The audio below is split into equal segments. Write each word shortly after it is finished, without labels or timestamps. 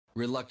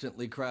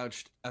reluctantly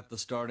crouched at the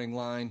starting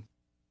line.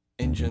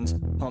 Engines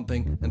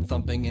pumping and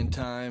thumping in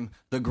time.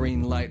 The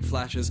green light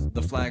flashes,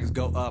 the flags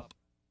go up.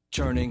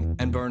 Churning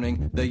and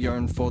burning, they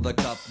yearn for the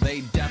cup.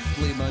 They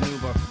deftly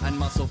maneuver and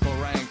muscle for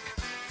rank.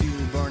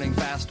 Fuel burning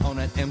fast on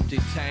an empty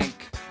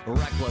tank.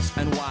 Reckless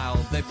and wild,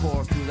 they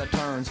pour through the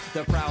turns.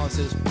 Their prowess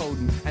is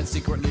potent and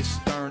secretly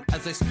stern.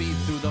 As they speed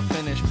through the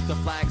finish, the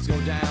flags go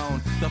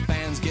down. The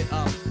fans get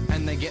up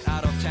and they get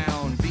out of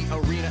town. The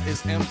arena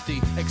is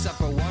empty, except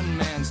for one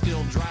man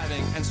still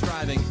driving and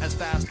striving as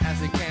fast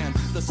as he can.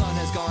 The sun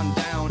has gone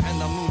down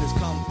and the moon has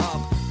come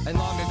up. And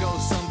long ago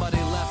somebody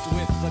left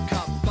with the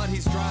cup. But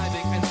he's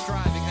driving and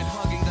striving and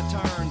hugging the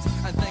turns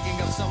and thinking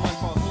of someone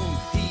for whom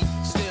he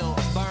still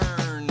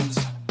burns.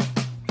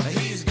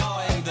 He's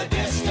going the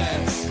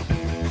distance.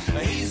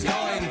 He's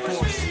going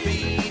for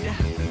speed.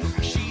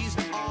 She's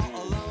all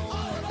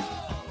alone.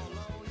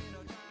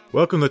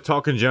 Welcome to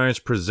Talking Giants,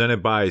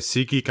 presented by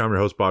SeatGeek. I'm your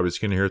host, Bobby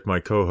Skinner, here with my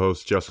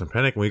co-host, Justin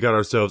Pennick. We got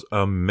ourselves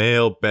a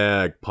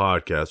Mailbag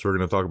podcast. We're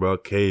going to talk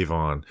about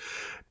Kayvon.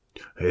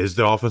 Is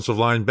the offensive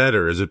line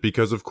better? Is it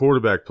because of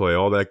quarterback play?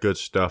 All that good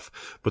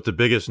stuff. But the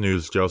biggest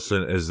news,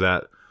 Justin, is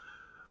that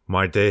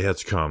my day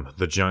has come.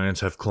 The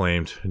Giants have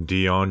claimed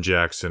Deon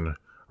Jackson,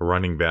 a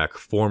running back,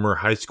 former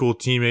high school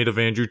teammate of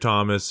Andrew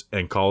Thomas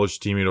and college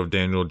teammate of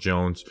Daniel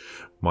Jones.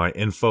 My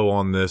info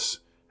on this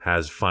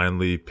has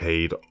finally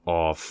paid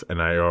off,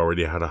 and I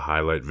already had a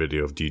highlight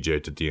video of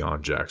DJ to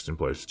Deon Jackson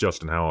plays.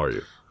 Justin, how are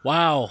you?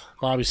 Wow,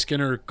 Bobby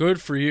Skinner,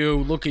 good for you.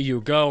 Look at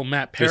you go.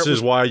 Matt Parrott. This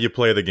is why you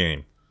play the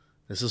game.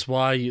 This is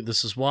why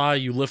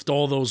you lift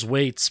all those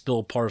weights,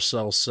 Bill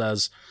Parcells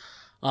says.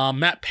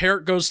 Matt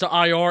Parrott goes to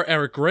IR.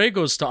 Eric Gray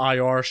goes to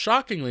IR.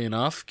 Shockingly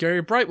enough,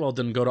 Gary Brightwell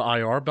didn't go to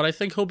IR, but I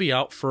think he'll be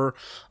out for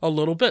a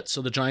little bit.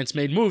 So the Giants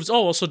made moves.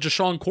 Oh, also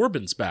Deshaun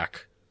Corbin's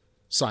back,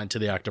 signed to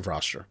the active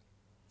roster.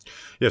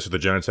 Yeah, so the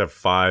Giants have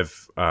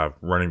 5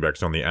 running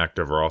backs on the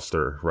active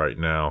roster right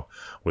now,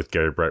 with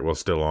Gary Brightwell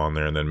still on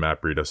there, and then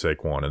Matt Breida,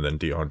 Saquon, and then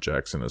Deon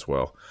Jackson as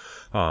well.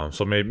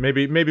 So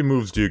maybe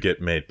moves do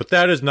get made, but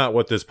that is not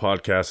what this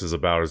podcast is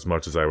about as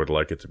much as I would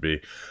like it to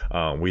be.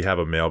 We have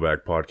a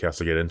mailbag podcast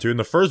to get into, and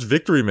the first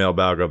victory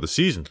mailbag of the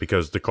season,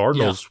 because the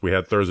Cardinals, we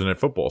had Thursday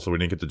Night Football, so we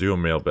didn't get to do a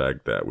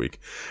mailbag that week.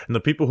 And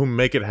the people who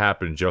make it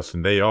happen,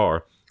 Justin, they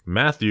are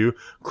Matthew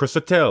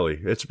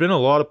Crisatelli. It's been a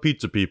lot of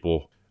pizza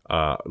people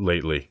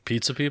lately.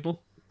 Pizza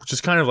people? Which is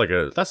kind of like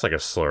a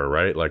slur,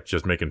 right? Like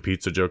just making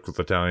pizza jokes with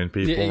Italian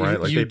people, yeah, right?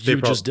 Like you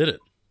just did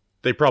it.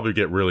 They probably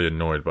get really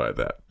annoyed by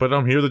that, but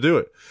I'm here to do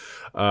it.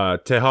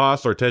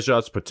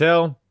 Tejas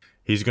Patel,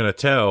 he's gonna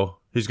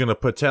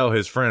Patel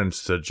his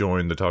friends to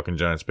join the Talking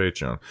Giants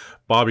Patreon.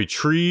 Bobby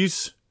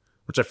Trees,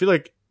 which I feel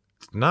like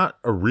it's not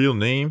a real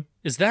name.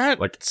 Is that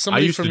like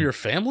somebody from your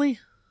family?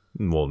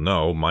 Well,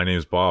 no, my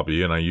name's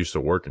Bobby, and I used to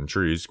work in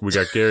trees. We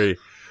got Gary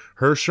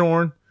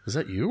Hirschhorn. Is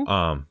that you?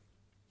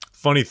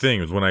 Funny thing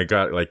was when I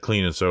got like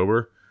clean and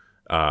sober,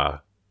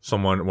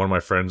 one of my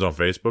friends on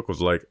Facebook was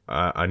like,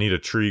 I need a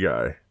tree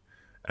guy.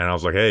 And I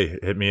was like, hey,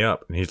 hit me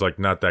up. And he's like,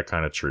 not that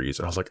kind of trees.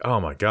 And I was like, oh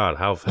my God,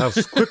 how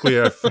quickly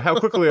I've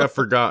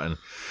forgotten.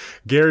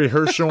 Gary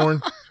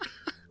Hirschhorn,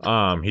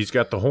 he's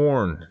got the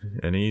horn,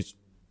 and he's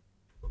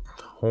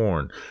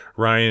horn.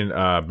 Ryan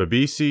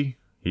Babisi,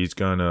 he's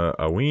gonna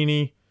a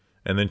weenie.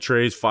 And then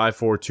Trey's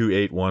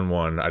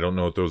 542811. I don't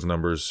know what those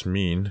numbers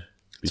mean.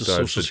 It's a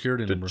social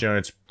security number. The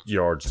Giants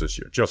yards this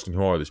year. Justin,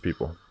 who are these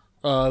people?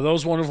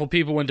 Those wonderful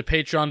people went to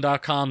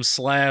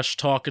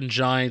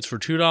patreon.com/talkinggiants for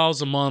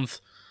 $2 a month.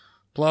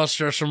 Plus,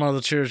 there's some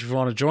other tiers if you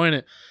want to join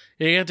it.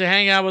 You get to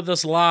hang out with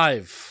us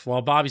live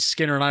while Bobby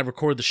Skinner and I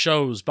record the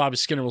shows. Bobby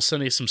Skinner will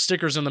send you some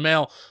stickers in the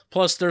mail.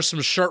 Plus, there's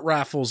some shirt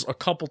raffles a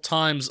couple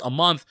times a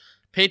month.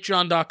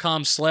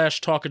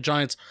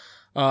 Patreon.com/talkinggiants.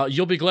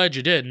 You'll be glad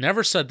you did.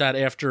 Never said that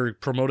after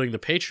promoting the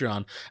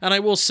Patreon. And I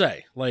will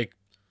say,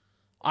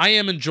 I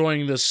am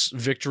enjoying this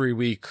victory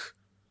week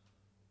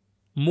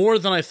more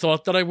than I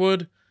thought that I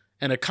would.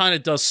 And it kind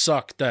of does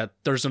suck that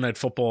Thursday Night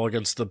Football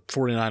against the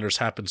 49ers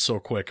happened so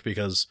quick,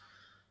 because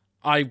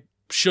I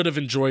should have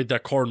enjoyed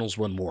that Cardinals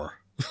win more.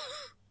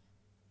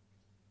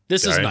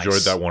 This is nice. I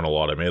enjoyed that one a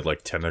lot. I made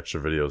like 10 extra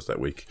videos that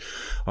week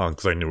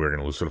because I knew we were going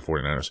to lose to the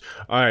 49ers.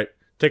 All right,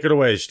 take it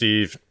away,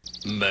 Steve.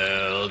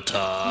 Mail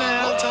time.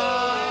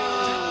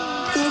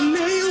 The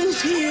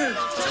mail's here.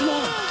 Come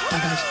on. Bye,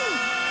 guys.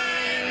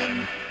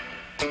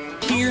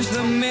 Here's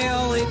the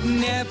mail, it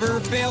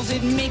never fails.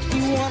 It makes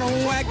me want to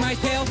wag my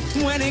tail.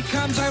 When it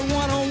comes, I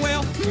want to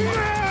wail.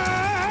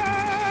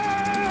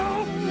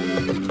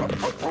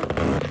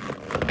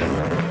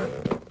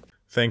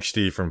 Thanks,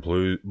 Steve, from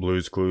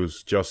Blues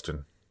Clues.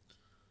 Justin,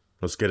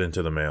 let's get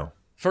into the mail.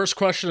 First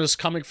question is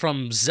coming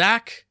from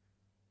Zach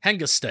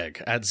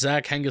Hengesteg, at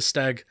Zach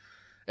Hengesteg.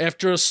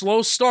 After a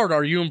slow start,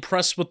 are you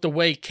impressed with the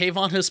way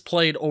Kayvon has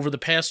played over the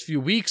past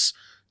few weeks?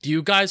 Do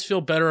you guys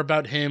feel better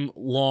about him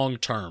long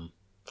term?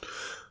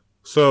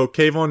 So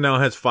Kayvon now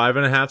has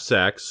 5.5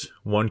 sacks,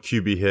 1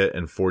 QB hit,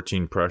 and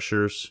 14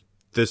 pressures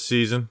this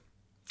season.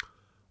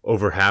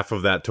 Over half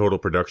of that total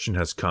production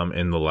has come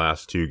in the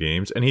last 2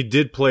 games. And he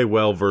did play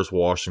well versus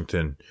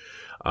Washington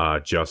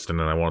Justin,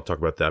 and I want to talk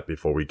about that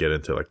before we get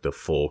into like the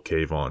full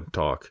Kayvon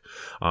talk.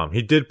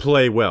 He did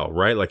play well,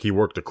 right? Like he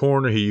worked the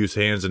corner, he used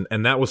hands,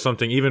 and that was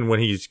something, even when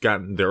he's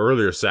gotten the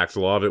earlier sacks,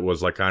 a lot of it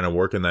was like kind of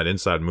working that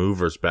inside move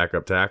versus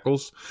backup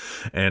tackles,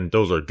 and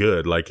those are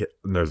good. Like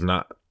there's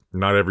not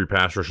every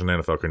pass rusher in the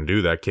NFL can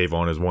do that.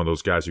 Kayvon is one of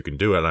those guys who can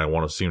do it, and I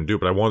want to see him do it.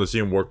 But I wanted to see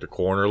him work the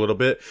corner a little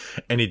bit,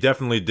 and he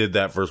definitely did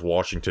that versus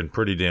Washington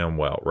pretty damn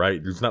well,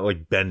 right? He's not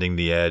like bending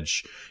the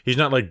edge. He's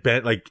not like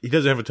he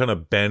doesn't have a ton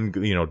of bend,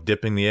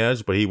 dipping the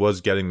edge, but he was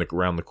getting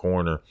around the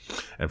corner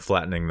and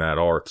flattening that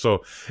arc.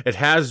 So it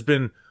has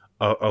been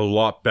a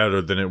lot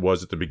better than it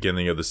was at the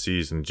beginning of the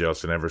season,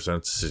 Justin, ever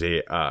since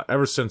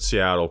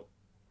Seattle.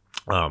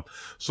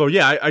 So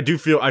yeah,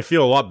 I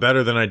feel a lot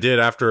better than I did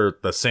after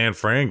the San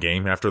Fran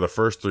game, after the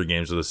first 3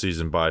 games of the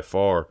season by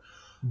far.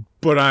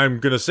 But I'm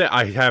going to say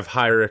I have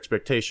higher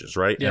expectations,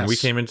 right? Yes. And we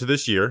came into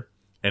this year,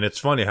 and it's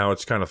funny how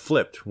it's kind of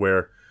flipped,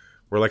 where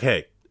we're like,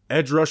 hey,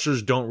 edge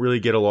rushers don't really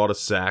get a lot of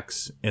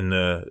sacks in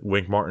the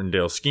Wink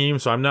Martindale scheme,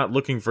 so I'm not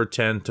looking for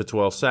 10 to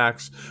 12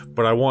 sacks,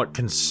 but I want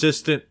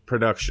consistent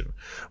production.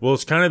 Well,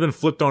 it's kind of been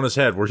flipped on his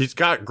head, where he's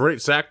got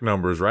great sack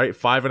numbers, right?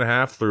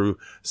 5.5 through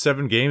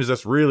 7 games,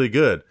 that's really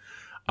good.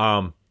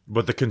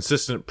 But the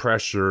consistent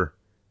pressure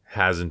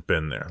hasn't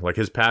been there. Like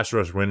his pass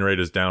rush win rate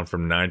is down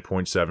from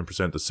 9.7%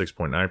 to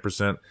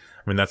 6.9%. I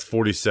mean, that's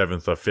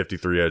 47th of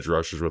 53 edge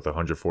rushers with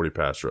 140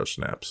 pass rush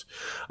snaps.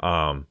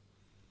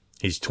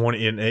 He's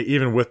 20, and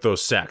even with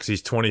those sacks,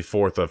 he's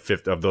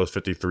 24th of those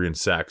 53 in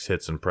sacks,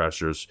 hits, and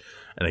pressures.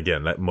 And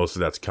again, most of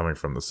that's coming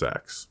from the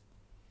sacks.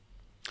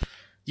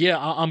 Yeah,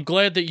 I'm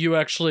glad that you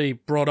actually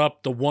brought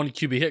up the 1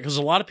 QB hit, because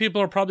a lot of people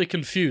are probably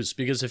confused,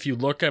 because if you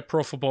look at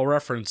Pro Football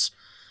Reference,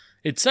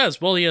 it says,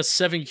 well, he has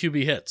 7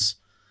 QB hits.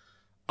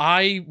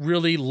 I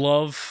really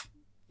love,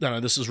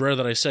 this is rare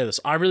that I say this,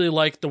 I really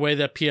like the way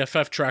that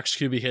PFF tracks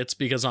QB hits,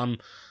 because I'm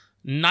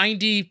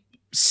 97%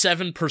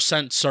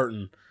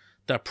 certain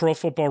that Pro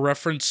Football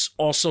Reference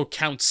also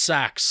counts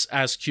sacks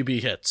as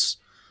QB hits.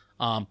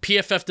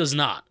 PFF does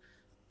not.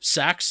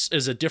 Sacks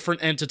is a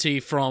different entity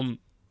from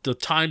the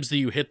times that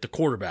you hit the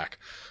quarterback.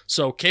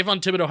 So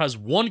Kayvon Thibodeaux has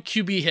 1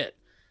 QB hit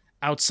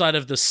outside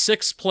of the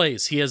 6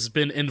 plays he has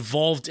been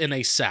involved in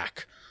a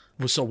sack.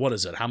 So what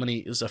is it? How many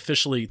is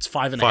officially? It's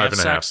 5.5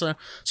 sacks now.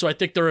 So I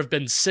think there have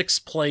been 6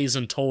 plays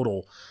in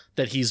total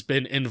that he's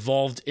been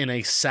involved in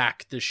a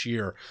sack this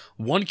year.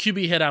 1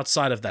 QB hit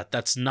outside of that.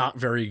 That's not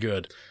very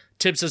good.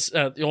 Tibbs is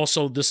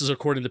also, this is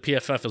according to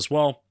PFF as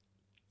well.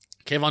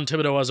 Kayvon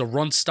Thibodeaux has a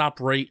run stop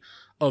rate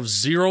of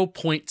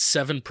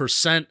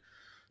 0.7%.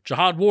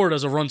 Jihad Ward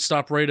has a run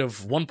stop rate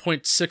of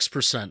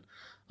 1.6%.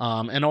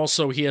 And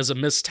also he has a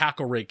missed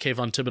tackle rate,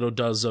 Kayvon Thibodeaux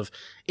does, of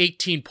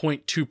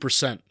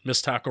 18.2%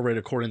 missed tackle rate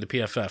according to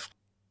PFF.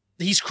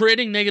 He's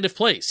creating negative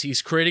plays.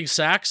 He's creating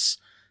sacks.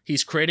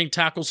 He's creating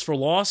tackles for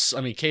loss.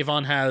 I mean,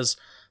 Kayvon has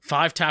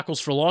 5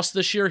 tackles for loss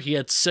this year. He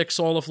had 6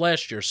 all of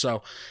last year.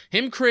 So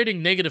him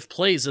creating negative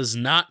plays is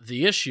not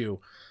the issue,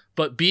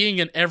 but being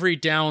an every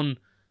down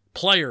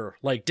player,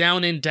 like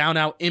down in, down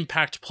out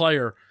impact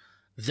player,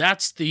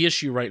 that's the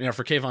issue right now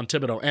for Kayvon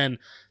Thibodeaux. And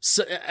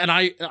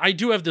I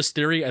do have this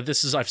theory, and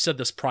I've said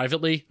this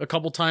privately a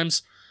couple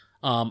times.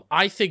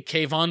 I think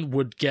Kayvon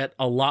would get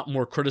a lot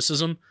more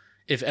criticism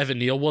if Evan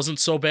Neal wasn't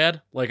so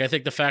bad. Like, I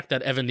think the fact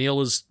that Evan Neal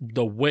is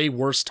the way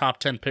worse top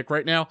 10 pick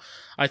right now,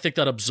 I think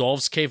that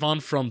absolves Kayvon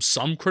from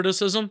some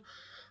criticism.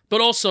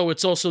 But also,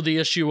 it's also the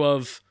issue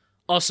of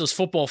us as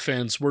football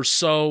fans. We're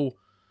so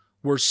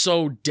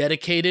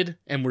dedicated,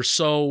 and we're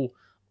so...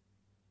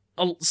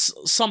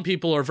 some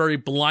people are very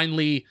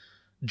blindly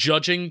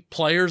judging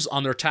players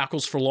on their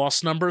tackles for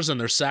loss numbers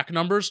and their sack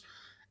numbers,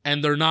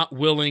 and they're not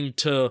willing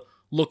to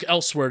look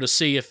elsewhere to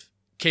see if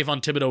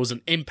Kayvon Thibodeaux is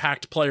an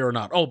impact player or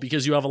not. Oh,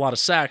 because you have a lot of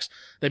sacks,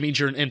 that means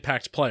you're an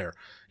impact player.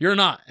 You're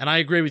not, and I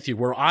agree with you,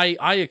 where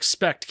I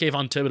expect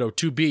Kayvon Thibodeaux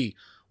to be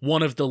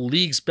one of the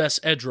league's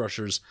best edge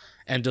rushers,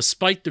 and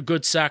despite the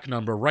good sack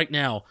number right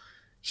now,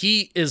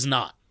 he is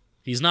not.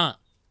 He's not.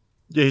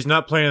 Yeah, he's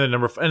not playing the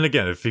number. And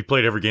again, if he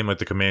played every game like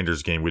the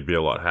Commanders game, we'd be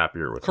a lot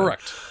happier with him.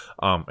 Correct.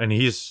 And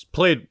he's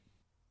played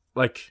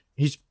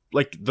he's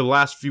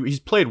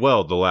played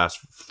well the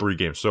last 3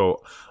 games.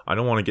 So I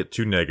don't want to get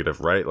too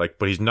negative, right?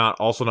 But he's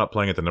also not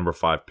playing at the number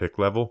 5 pick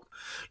level.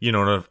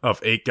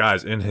 Of 8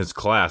 guys in his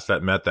class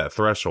that met that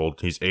threshold,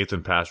 he's 8th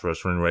in pass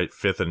rush win rate,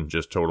 5th in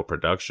just total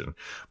production,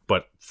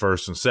 but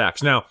 1st in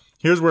sacks. Now,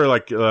 here's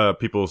where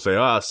people say,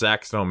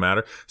 sacks don't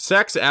matter.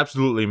 Sacks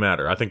absolutely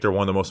matter. I think they're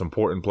one of the most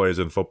important plays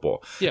in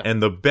football. Yeah.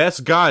 And the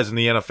best guys in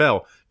the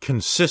NFL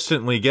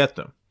consistently get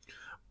them.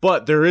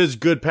 But there is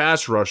good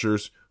pass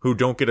rushers who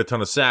don't get a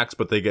ton of sacks,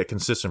 but they get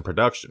consistent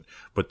production.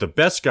 But the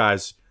best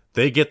guys,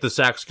 they get the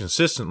sacks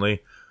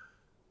consistently,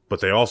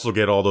 but they also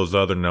get all those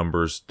other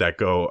numbers that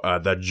go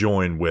that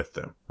join with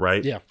them,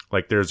 right? Yeah.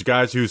 Like there's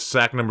guys whose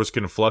sack numbers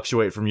can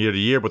fluctuate from year to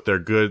year, but they're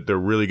good. They're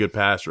really good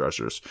pass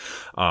rushers.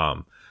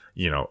 But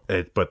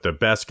the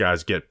best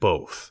guys get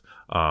both.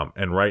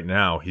 And right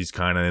now he's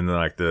kind of in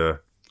the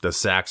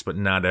sacks, but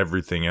not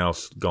everything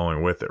else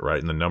going with it, right?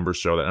 And the numbers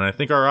show that. And I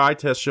think our eye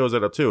test shows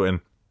that too. And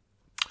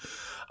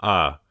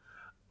I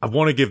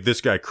want to give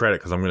this guy credit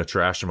because I'm going to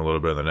trash him a little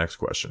bit in the next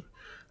question.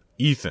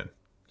 Ethan,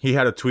 he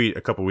had a tweet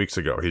a couple weeks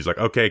ago. He's like,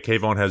 okay,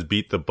 Kayvon has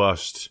beat the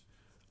bust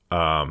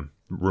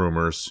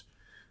rumors.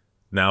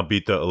 Now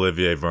beat the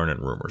Olivier Vernon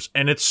rumors.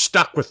 And it's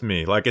stuck with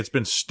me. Like, it's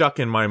been stuck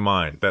in my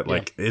mind that,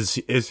 like, is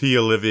he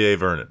Olivier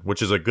Vernon?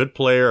 Which is a good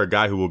player, a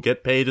guy who will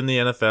get paid in the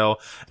NFL,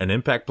 an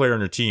impact player on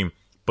your team,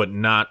 but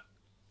not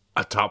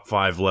a top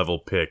 5 level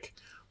pick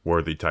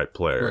worthy type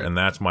player. Right. And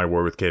that's my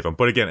word with Kayvon.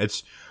 But again,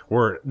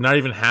 we're not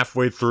even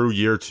halfway through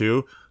year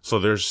 2, so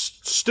there's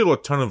still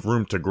a ton of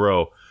room to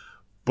grow.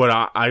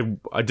 But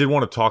I did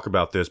want to talk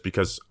about this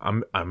because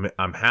I'm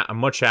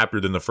much happier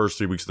than the first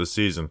 3 weeks of the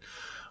season.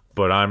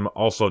 But I'm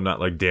also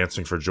not like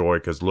dancing for joy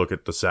because look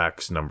at the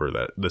sack number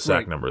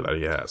that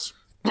he has.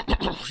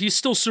 He's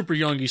still super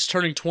young. He's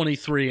turning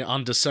 23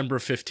 on December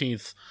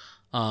 15th.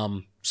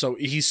 So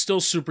he's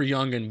still super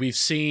young, and we've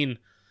seen,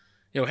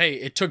 hey,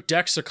 it took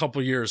Dex a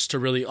couple years to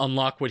really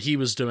unlock what he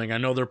was doing. I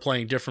know they're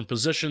playing different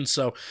positions,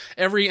 so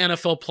every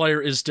NFL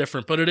player is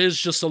different, but it is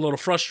just a little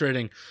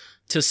frustrating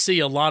to see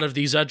a lot of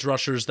these edge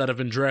rushers that have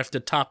been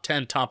drafted top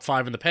 10, top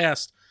 5 in the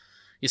past.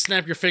 You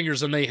snap your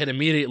fingers and they hit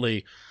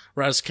immediately.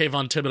 Whereas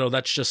Kayvon Thibodeau,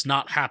 that's just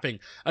not happening.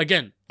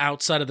 Again,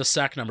 outside of the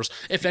sack numbers.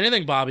 If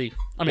anything, Bobby,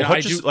 I mean,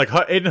 like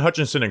Aiden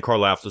Hutchinson and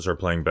Carl Aftis are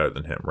playing better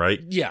than him, right?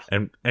 Yeah.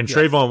 And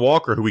Trayvon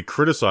Walker, who we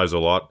criticize a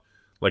lot,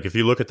 like if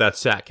you look at that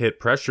sack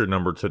hit pressure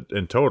number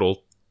in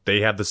total,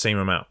 they have the same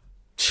amount.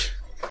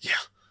 Yeah.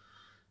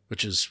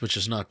 Which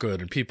is not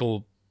good. And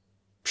people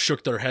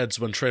shook their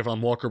heads when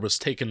Trayvon Walker was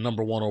taken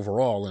number 1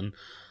 overall, and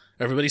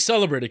everybody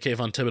celebrated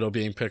Kayvon Thibodeau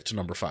being picked to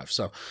number 5.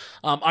 So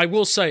I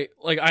will say,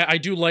 like, I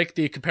do like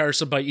the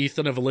comparison by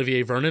Ethan of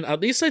Olivier Vernon.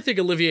 At least I think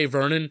Olivier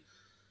Vernon,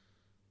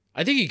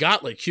 I think he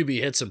got like QB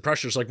hits and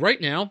pressures. Like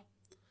right now,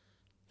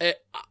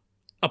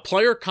 a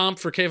player comp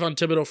for Kayvon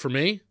Thibodeau for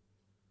me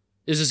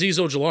is Azeez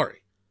Ojulari.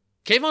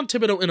 Kayvon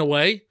Thibodeau, in a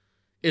way,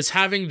 is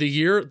having the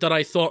year that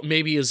I thought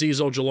maybe Azeez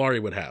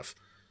Ojulari would have.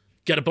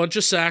 Get a bunch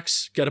of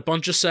sacks.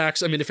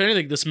 I mean, if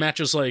anything, this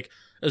matches like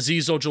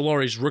Azeez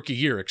Ojulari's rookie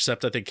year,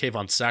 except I think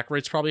Kayvon's sack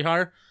rate's probably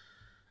higher.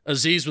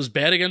 Azeez was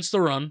bad against the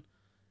run.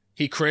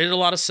 He created a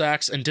lot of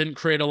sacks and didn't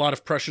create a lot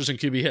of pressures and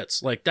QB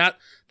hits. Like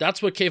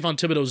that's what Kayvon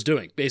Thibodeau's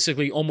doing.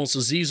 Basically, almost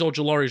Azeez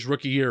Ojulari's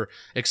rookie year,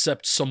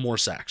 except some more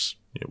sacks.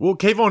 Yeah, well,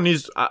 Kayvon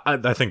needs.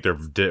 I think they're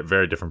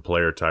very different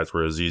player types.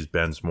 Where Azeez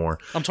bends more.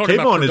 I'm talking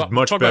Kayvon about is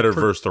much better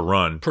versus the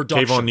run.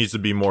 Production. Kayvon needs to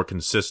be more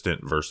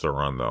consistent versus the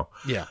run, though.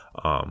 Yeah.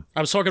 I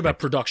was talking about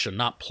production,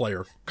 not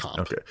player comp.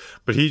 Okay,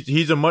 but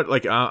he's a much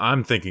like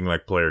I'm thinking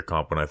like player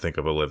comp when I think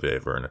of Olivier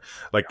Vernon.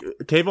 Like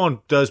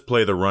Kayvon does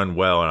play the run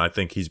well, and I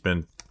think he's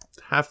been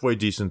halfway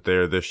decent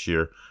there this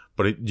year.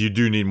 But you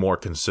do need more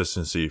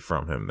consistency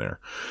from him there.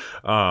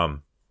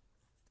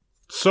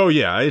 So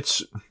yeah,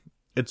 it's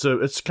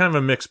kind of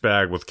a mixed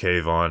bag with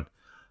Kayvon.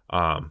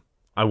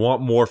 I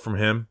want more from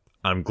him.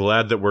 I'm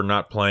glad that we're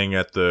not playing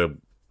at the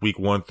week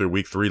 1 through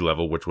week 3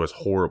 level, which was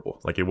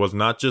horrible. Like it was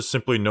not just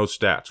simply no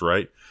stats,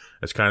 right?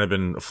 It's kind of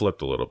been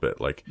flipped a little bit.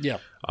 Like, yeah,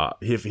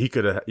 if he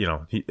could have,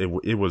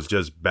 it was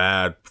just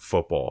bad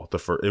football.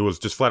 It was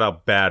just flat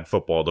out bad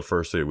football the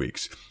first 3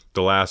 weeks.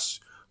 The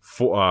last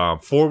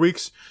 4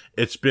 weeks,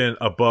 it's been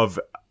above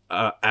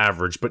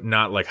average, but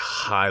not like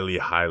highly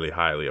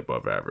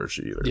above average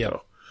either. Yeah.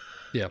 So.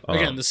 Yeah.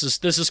 Again, this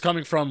is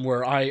coming from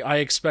where I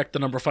expect the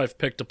number 5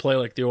 pick to play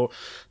like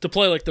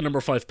the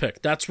number 5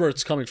 pick. That's where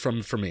it's coming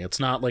from for me. It's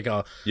not like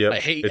I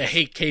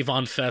hate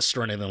Kayvon fest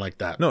or anything like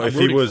that. No,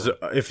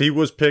 if he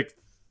was picked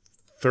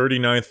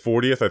 39th,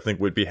 40th, I think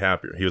we'd be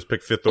happier. He was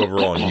picked 5th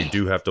overall, and you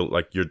do have to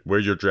where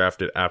you're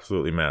drafted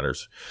absolutely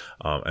matters.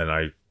 And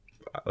I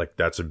like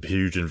that's a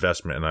huge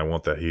investment, and I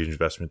want that huge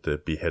investment to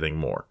be hitting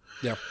more.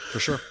 Yeah, for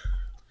sure.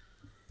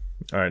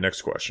 All right,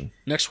 next question.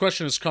 Next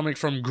question is coming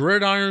from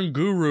Gridiron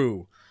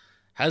Guru.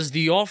 Has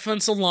the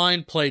offensive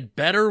line played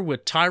better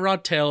with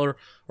Tyrod Taylor,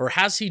 or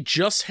has he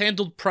just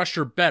handled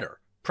pressure better?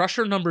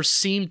 Pressure numbers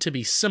seem to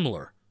be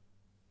similar.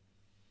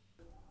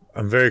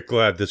 I'm very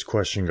glad this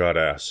question got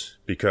asked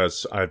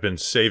because I've been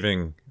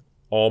saving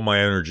all my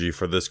energy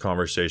for this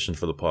conversation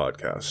for the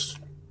podcast.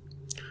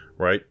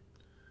 Right?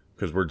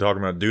 Because we're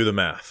talking about do the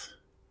math.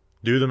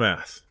 Do the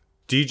math.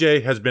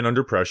 DJ has been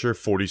under pressure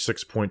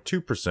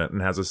 46.2%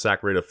 and has a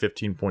sack rate of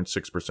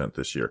 15.6%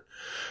 this year.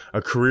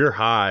 A career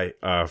high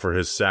for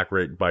his sack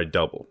rate by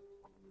double.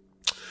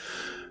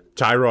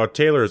 Tyrod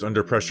Taylor is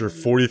under pressure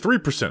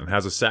 43% and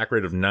has a sack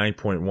rate of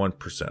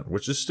 9.1%,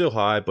 which is still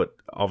high, but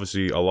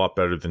obviously a lot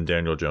better than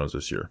Daniel Jones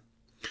this year.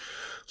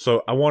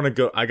 So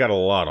I got a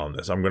lot on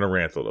this. I'm going to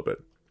rant a little bit.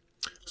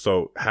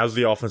 So has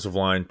the offensive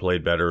line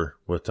played better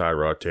with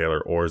Tyrod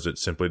Taylor, or is it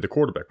simply the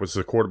quarterback? Which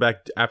the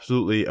quarterback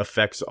absolutely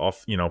affects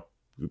off,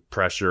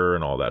 pressure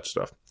and all that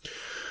stuff.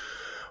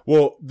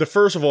 Well,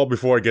 first of all,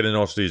 before I get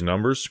into these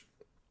numbers,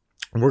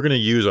 we're going to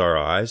use our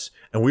eyes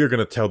and we are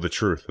going to tell the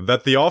truth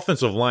that the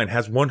offensive line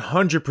has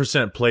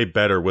 100% played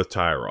better with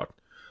Tyrod.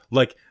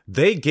 Like,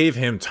 they gave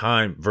him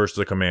time versus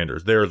the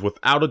Commanders. There's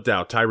without a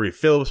doubt, Tyree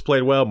Phillips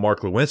played well,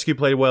 Mark Lewinsky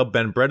played well,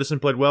 Ben Bredesen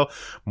played well,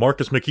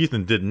 Marcus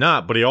McKeithen did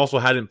not, but he also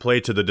hadn't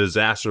played to the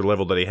disaster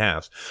level that he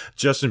has.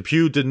 Justin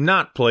Pugh did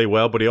not play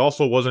well, but he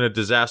also wasn't a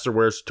disaster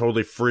where it's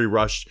totally free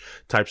rush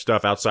type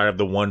stuff outside of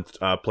the one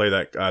play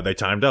that they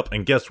timed up.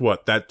 And guess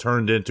what? That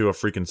turned into a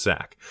freaking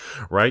sack,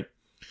 right?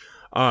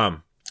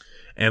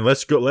 And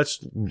let's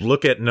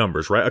look at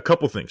numbers, right? A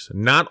couple things.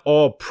 Not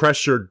all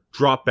pressured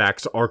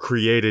dropbacks are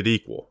created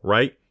equal,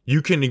 right?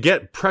 You can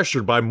get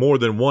pressured by more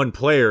than one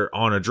player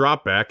on a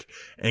dropback,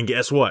 and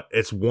guess what?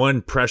 It's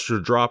one pressure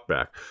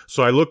dropback.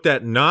 So I looked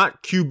at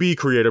not QB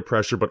created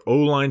pressure, but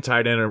O-line,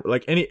 tight end,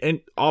 like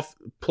any off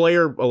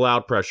player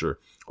allowed pressure.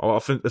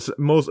 Often,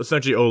 most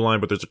essentially O-line,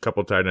 but there's a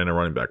couple tight end and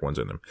running back ones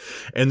in them.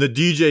 And the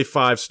DJ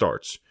 5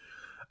 starts,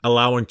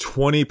 allowing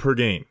 20 per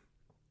game.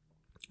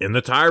 In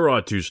the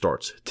Tyrod 2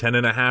 starts,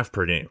 10.5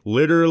 per game.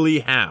 Literally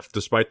half,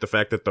 despite the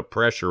fact that the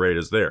pressure rate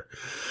is there.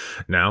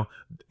 Now,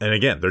 and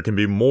again, there can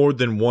be more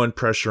than one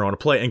pressure on a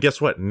play. And guess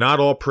what? Not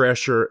all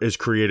pressure is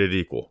created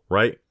equal,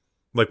 right?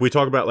 Like we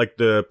talk about like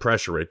the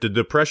pressure rate. Did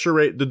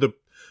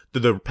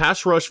the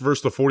pass rush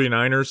versus the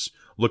 49ers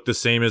look the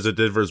same as it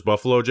did versus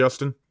Buffalo,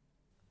 Justin?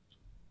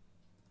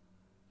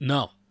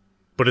 No.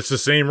 But it's the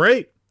same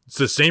rate. It's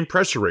the same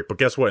pressure rate, but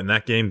guess what? In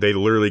that game, they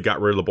literally got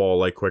rid of the ball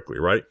like quickly,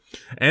 right?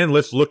 And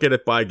let's look at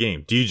it by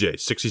game. DJ,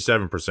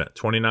 67%,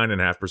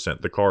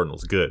 29.5%. The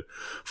Cardinals, good.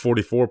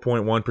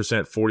 44.1%,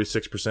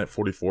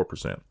 46%,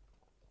 44%.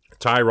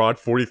 Tyrod,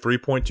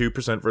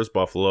 43.2% versus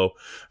Buffalo,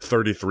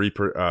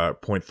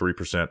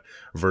 33.3%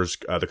 versus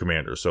the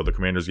Commanders. So the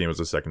Commanders game was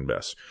the second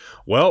best.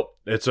 Well,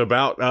 it's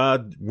about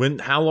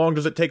how long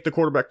does it take the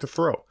quarterback to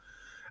throw?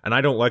 And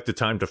I don't like the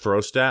time to throw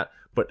stat,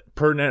 but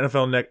per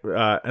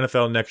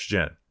NFL Next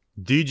Gen,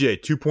 DJ,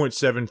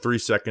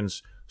 2.73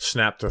 seconds,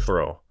 snap to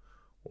throw.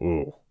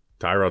 Ooh,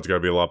 Tyrod's got to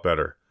be a lot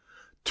better.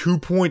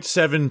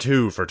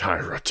 2.72 for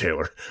Tyrod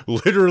Taylor.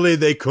 Literally,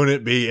 they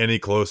couldn't be any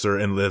closer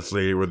unless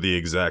they were the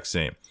exact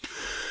same.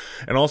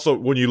 And also,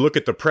 when you look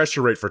at the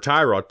pressure rate for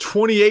Tyrod,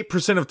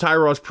 28% of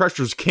Tyrod's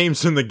pressures came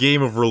in the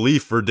game of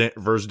relief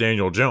versus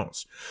Daniel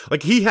Jones.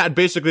 Like, he had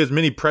basically as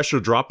many pressure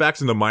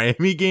dropbacks in the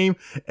Miami game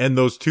and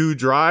those 2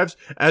 drives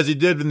as he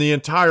did in the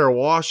entire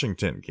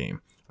Washington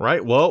game,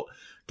 right? Well,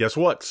 guess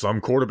what?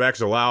 Some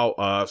quarterbacks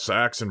allow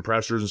sacks and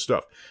pressures and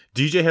stuff.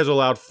 DJ has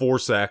allowed 4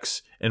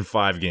 sacks in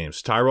 5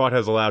 games. Tyrod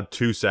has allowed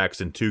 2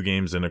 sacks in 2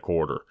 games and a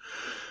quarter.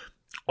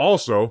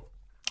 Also,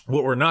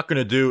 what we're not going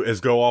to do is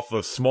go off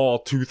a small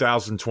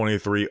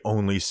 2023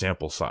 only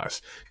sample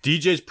size.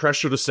 DJ's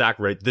pressure to sack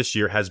rate this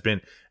year has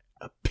been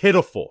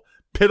pitiful.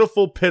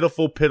 Pitiful.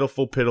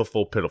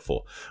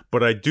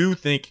 But I do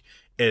think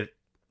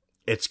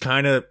it's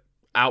kind of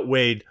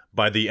outweighed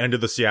by the end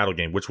of the Seattle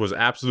game, which was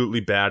absolutely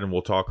bad, and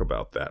we'll talk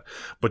about that.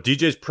 But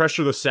DJ's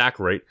pressure to sack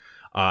rate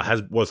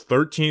was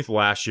 13th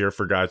last year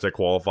for guys that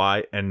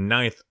qualify, and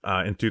 9th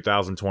in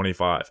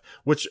 2021,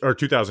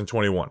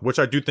 which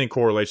I do think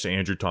correlates to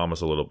Andrew Thomas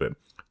a little bit.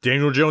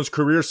 Daniel Jones'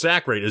 career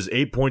sack rate is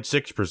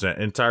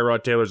 8.6%, and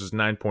Tyrod Taylor's is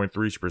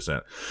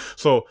 9.3%.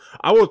 So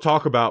I will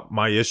talk about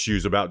my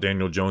issues about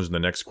Daniel Jones in the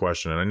next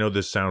question, and I know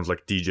this sounds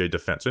like DJ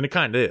defense, and it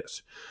kind of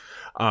is.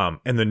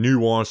 And the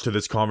nuance to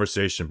this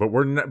conversation, but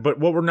what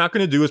we're not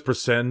going to do is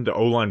pretend the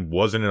O-line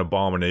wasn't an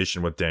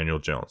abomination with Daniel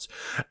Jones,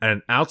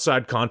 and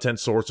outside content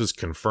sources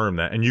confirm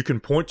that. And you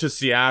can point to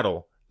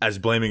Seattle as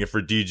blaming it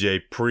for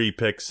DJ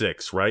pre-pick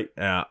 6, right?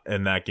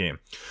 In that game.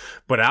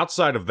 But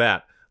outside of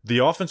that, the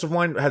offensive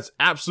line has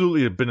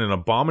absolutely been an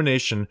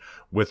abomination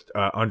with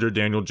under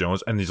Daniel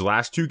Jones, and these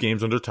last 2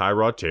 games under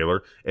Tyrod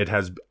Taylor, it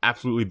has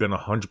absolutely been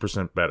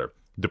 100% better.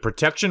 The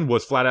protection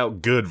was flat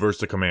out good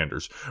versus the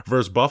Commanders.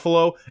 Versus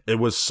Buffalo, it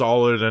was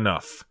solid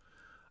enough.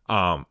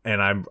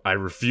 And I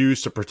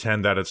refuse to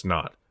pretend that it's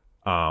not.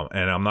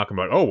 And I'm not going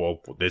to be like, oh,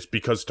 well, it's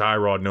because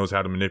Tyrod knows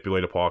how to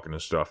manipulate a pocket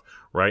and stuff,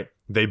 right?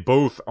 They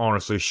both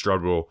honestly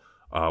struggle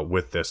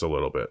with this a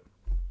little bit.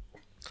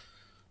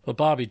 But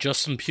Bobby,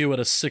 Justin Pugh had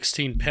a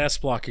 16 pass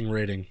blocking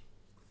rating.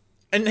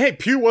 And hey,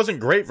 Pugh wasn't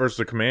great versus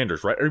the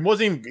Commanders, right? He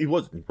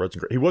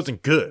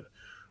wasn't good,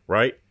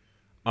 right?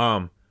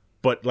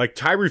 But like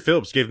Tyree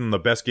Phillips gave them the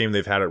best game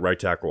they've had at right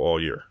tackle all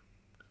year.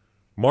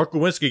 Mark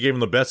Lewinsky gave them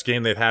the best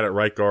game they've had at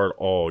right guard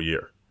all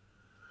year.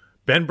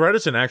 Ben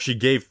Bredesen actually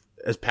gave,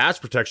 as pass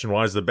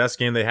protection-wise, the best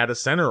game they had at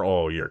center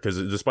all year. Because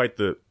despite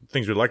the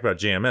things we like about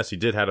JMS, he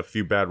did have a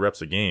few bad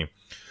reps a game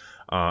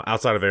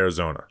outside of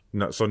Arizona.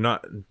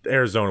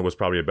 Arizona was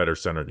probably a better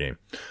center game.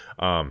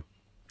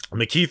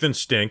 McKeithen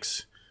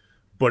stinks,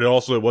 but it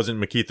wasn't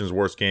McKeithen's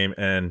worst game,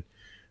 and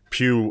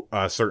Pugh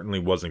certainly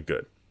wasn't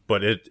good.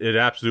 But it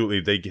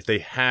absolutely, they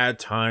had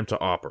time to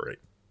operate.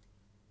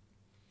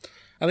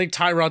 I think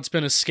Tyrod's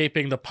been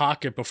escaping the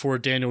pocket before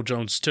Daniel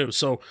Jones too.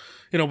 So,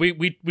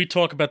 we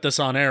talk about this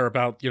on air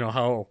about,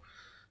 how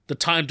the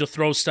time to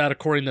throw stat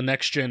according to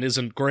Next Gen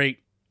isn't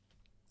great.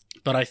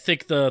 But I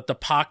think the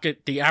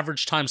pocket, the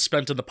average time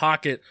spent in the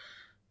pocket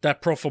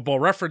that Pro Football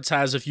Reference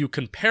has, if you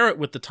compare it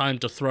with the time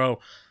to throw,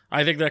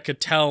 I think that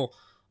could tell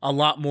a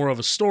lot more of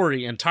a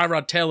story. And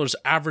Tyrod Taylor's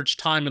average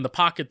time in the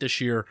pocket this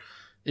year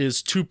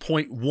is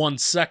 2.1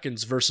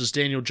 seconds versus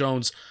Daniel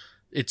Jones,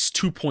 it's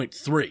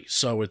 2.3.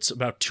 So it's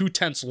about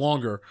 0.2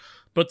 longer.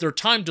 But their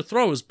time to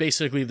throw is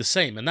basically the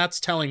same. And that's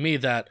telling me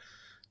that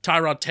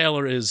Tyrod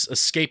Taylor is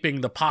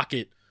escaping the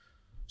pocket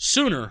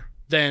sooner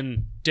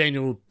than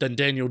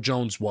Daniel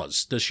Jones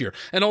was this year.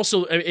 And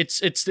also,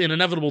 it's an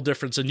inevitable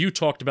difference, and you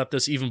talked about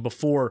this even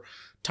before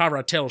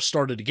Tyrod Taylor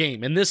started the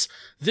game. And this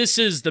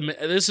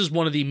is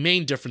one of the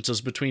main differences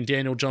between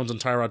Daniel Jones and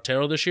Tyrod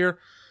Taylor this year.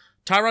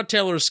 Tyrod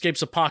Taylor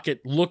escapes a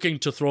pocket looking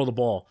to throw the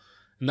ball,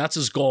 and that's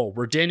his goal,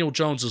 where Daniel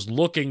Jones is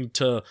looking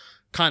to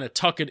kind of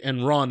tuck it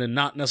and run and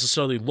not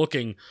necessarily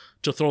looking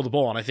to throw the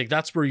ball. And I think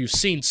that's where you've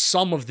seen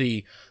some of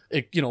the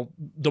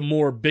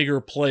more bigger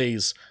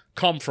plays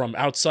come from,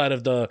 outside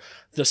of the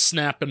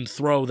snap and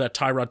throw that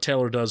Tyrod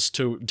Taylor does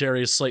to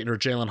Darius Slayton or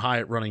Jalen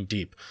Hyatt running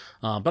deep.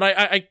 But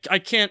I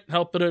can't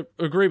help but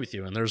agree with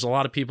you. And there's a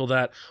lot of people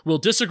that will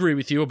disagree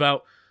with you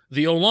about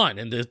the O-line,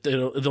 and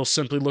they'll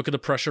simply look at the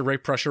pressure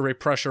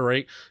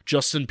rate.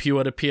 Justin Pugh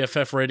at a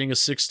PFF rating of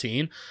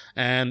 16,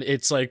 and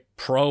it's like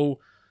pro.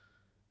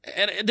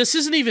 And this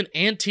isn't even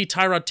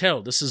anti-Tyrod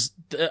Taylor.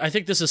 I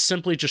think this is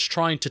simply just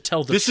trying to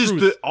tell the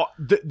truth.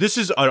 This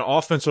is an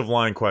offensive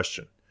line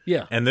question.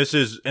 Yeah. And let's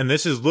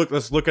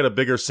look at a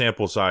bigger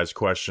sample size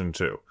question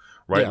too.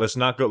 Right? Yeah. Let's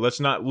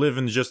not live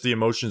in just the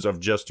emotions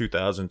of just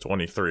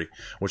 2023,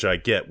 which I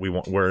get.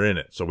 We're in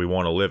it, so we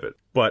want to live it.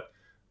 But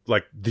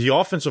like, the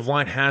offensive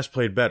line has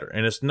played better,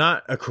 and it's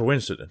not a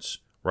coincidence,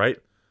 right?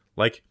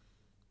 Like,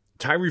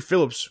 Tyree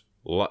Phillips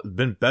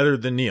been better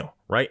than Neal,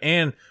 right?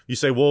 And you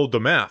say, well, the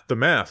math,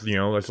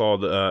 that's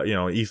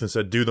all Ethan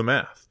said, do the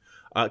math.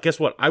 Guess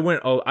what?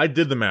 I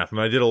did the math,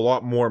 and I did a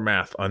lot more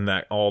math on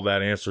all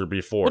that answer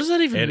before. What does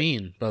that even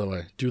mean, by the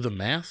way? Do the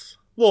math?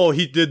 Well,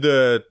 he did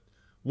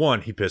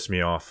he pissed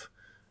me off.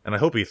 And I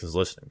hope Ethan's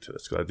listening to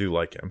this, because I do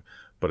like him.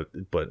 But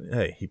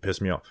hey, he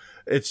pissed me off.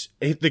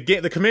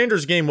 The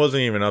Commanders game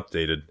wasn't even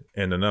updated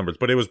in the numbers,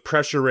 but it was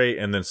pressure rate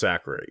and then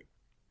sack rate,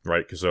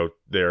 right? Because so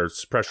their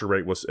pressure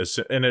rate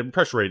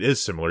pressure rate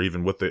is similar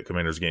even with the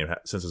Commanders game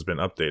since it's been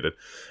updated,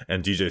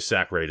 and DJ's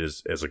sack rate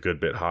is a good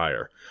bit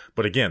higher.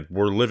 But again,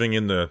 we're living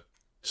in the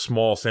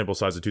small sample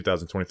size of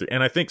 2023,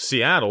 and I think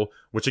Seattle,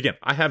 which again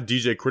I have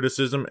DJ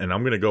criticism, and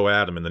I'm going to go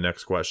at him in the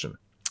next question.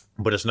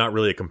 But it's not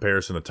really a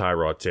comparison to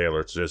Tyrod Taylor.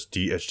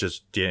 It's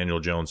just Daniel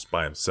Jones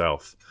by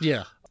himself.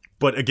 Yeah.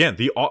 But again,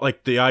 the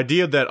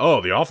idea that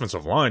the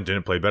offensive line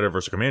didn't play better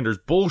versus Commanders,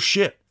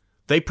 bullshit.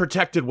 They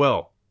protected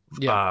well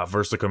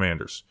versus the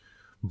Commanders.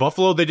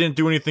 Buffalo, they didn't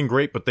do anything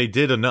great, but they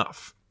did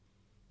enough.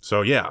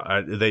 So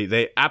yeah,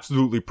 they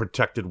absolutely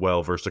protected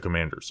well versus the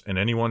Commanders. And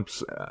anyone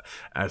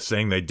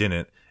saying they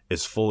didn't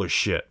is full of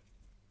shit.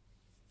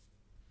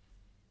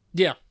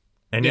 Yeah.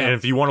 And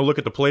if you want to look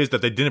at the plays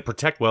that they didn't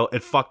protect well,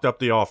 it fucked up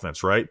the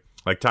offense, right?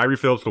 Like Tyree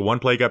Phillips, the one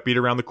play got beat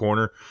around the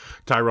corner.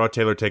 Tyrod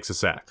Taylor takes a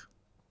sack.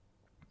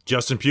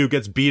 Justin Pugh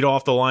gets beat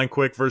off the line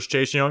quick versus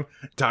Chase Young.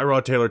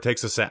 Tyrod Taylor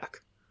takes a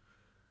sack.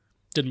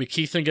 Did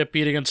McKeithen get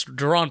beat against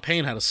Deron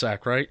Payne had a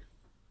sack, right?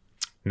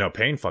 No,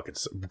 Payne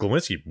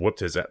Glowinski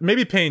whooped his ass.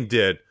 Maybe Payne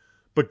did,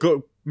 but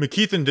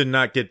McKeithen did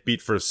not get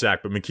beat for a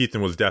sack, but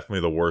McKeithen was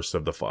definitely the worst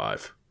of the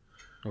five.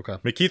 Okay.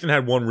 McKeithen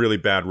had one really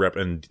bad rep,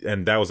 and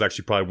that was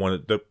actually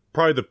probably the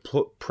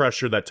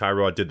pressure that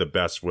Tyrod did the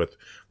best with,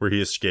 where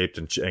he escaped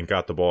and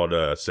got the ball to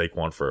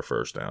Saquon for a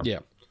first down. Yeah.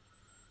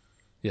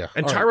 Yeah.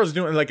 And all Tyrod's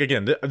doing, like,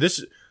 again,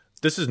 this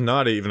is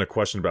not even a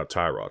question about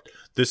Tyrod.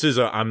 This is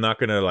we're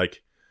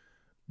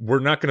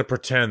not going to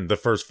pretend the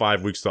first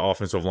 5 weeks the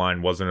offensive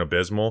line wasn't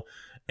abysmal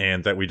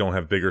and that we don't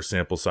have bigger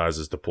sample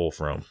sizes to pull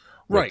from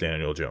with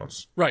Daniel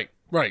Jones. Right.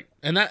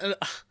 And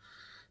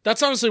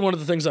that's honestly one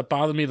of the things that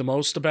bothered me the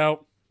most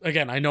about,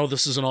 again, I know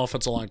this is an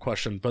offensive line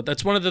question, but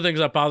that's one of the things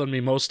that bothered me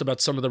most about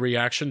some of the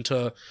reaction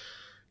to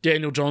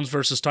Daniel Jones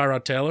versus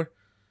Tyrod Taylor.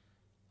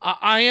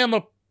 I'm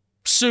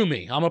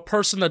a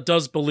person that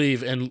does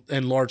believe in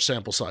large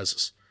sample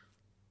sizes.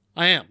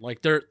 I am.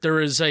 Like,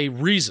 there is a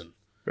reason.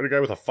 Got a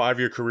guy with a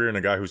 5-year career and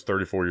a guy who's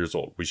 34 years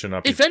old. We should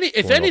not be. If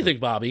anything,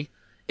 Bobby,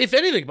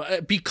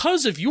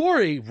 because if you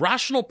are a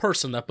rational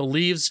person that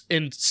believes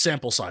in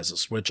sample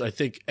sizes, which I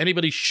think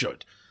anybody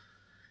should,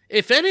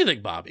 if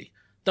anything, Bobby,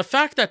 the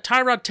fact that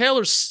Tyrod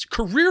Taylor's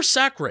career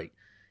sack rate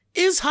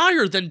is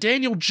higher than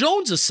Daniel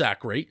Jones's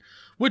sack rate,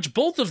 which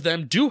both of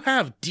them do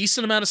have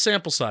decent amount of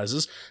sample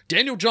sizes.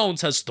 Daniel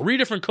Jones has 3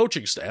 different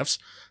coaching staffs.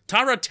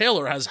 Tyrod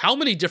Taylor has how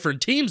many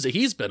different teams that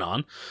he's been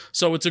on.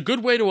 So it's a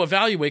good way to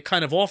evaluate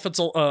kind of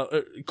offensive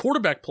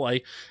quarterback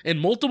play in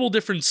multiple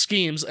different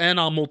schemes and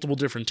on multiple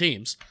different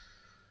teams.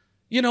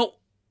 You know,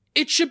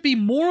 it should be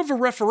more of a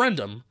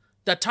referendum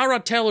that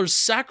Tyrod Taylor's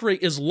sack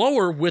rate is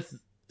lower with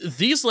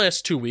these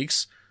last 2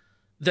 weeks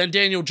than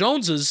Daniel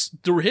Jones's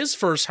through his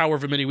first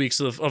however many weeks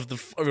of the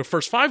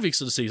first 5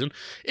 weeks of the season.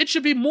 It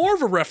should be more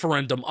of a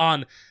referendum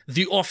on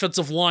the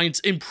offensive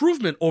line's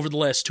improvement over the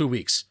last 2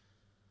 weeks.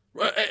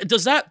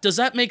 Does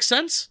that make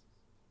sense?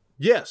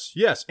 Yes.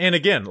 And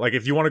again, like,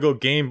 if you want to go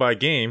game by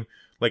game,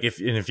 like if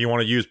you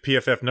want to use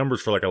PFF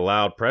numbers for like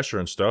allowed pressure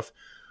and stuff,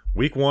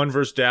 Week 1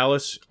 versus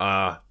Dallas,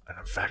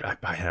 in fact,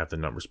 I have the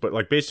numbers, but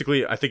like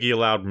basically, I think he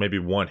allowed maybe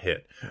 1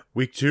 hit.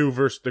 Week 2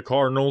 versus the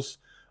Cardinals,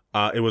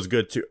 it was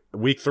good too.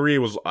 Week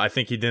 3 I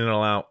think he didn't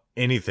allow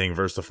anything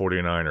versus the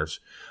 49ers.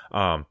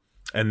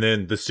 And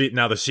then the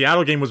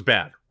Seattle game was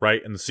bad,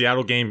 right? And the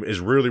Seattle game is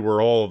really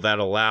where all of that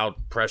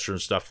allowed pressure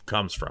and stuff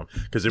comes from,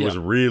 because it was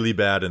really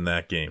bad in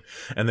that game.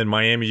 And then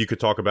Miami, you could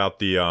talk about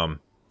the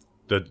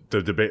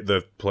debate,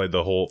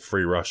 the whole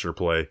free rusher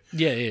play.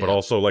 But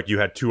also, like, you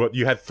had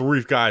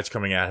 3 guys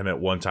coming at him at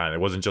one time. It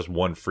wasn't just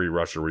one free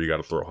rusher where you got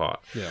to throw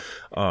hot. Yeah.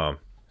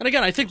 And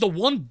again, I think the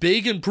one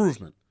big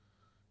improvement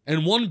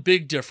and one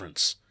big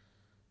difference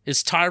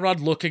is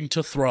Tyrod looking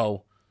to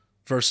throw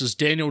versus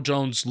Daniel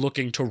Jones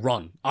looking to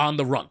run on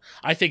the run.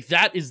 I think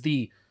that is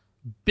the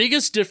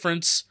biggest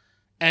difference,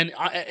 and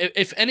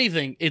if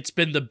anything, it's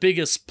been the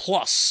biggest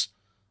plus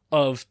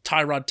of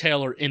Tyrod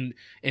Taylor in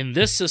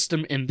this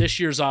system, in this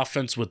year's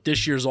offense, with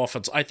this year's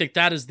offense. I think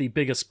that is the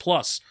biggest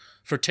plus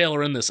for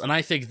Taylor in this, and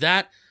I think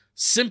that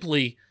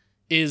simply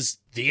is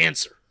the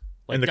answer.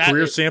 Like, and the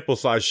career sample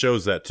size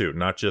shows that too,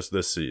 not just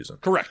this season.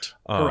 Correct.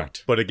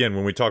 But again,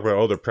 when we talk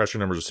about, the pressure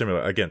numbers are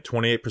similar. Again,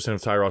 28%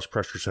 of Tyrod's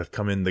pressures have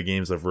come in the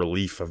games of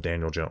relief of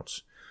Daniel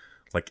Jones.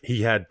 Like,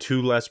 he had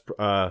 2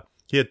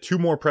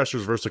 more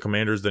pressures versus the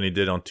Commanders than he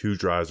did on 2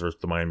 drives versus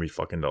the Miami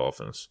fucking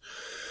Dolphins.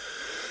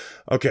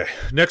 Okay,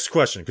 next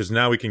question, because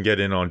now we can get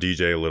in on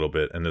DJ a little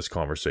bit in this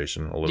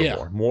conversation a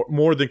little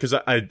more than, because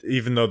I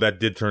even though that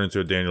did turn into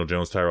a Daniel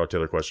Jones, Tyrod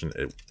Taylor question,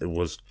 it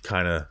was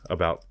kind of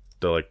about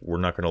the, like, we're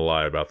not going to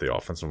lie about the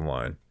offensive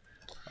line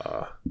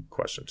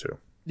question too.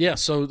 Yeah,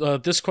 so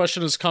this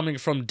question is coming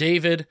from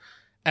David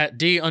at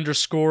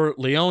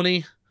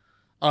D_Leone.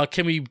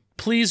 Can we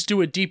please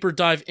do a deeper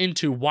dive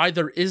into why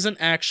there isn't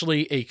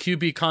actually a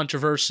QB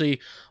controversy,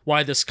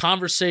 why this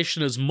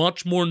conversation is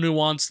much more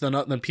nuanced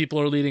than people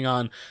are leading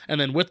on,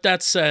 and then with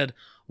that said,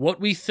 what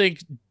we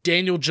think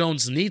Daniel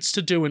Jones needs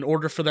to do in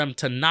order for them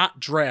to not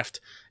draft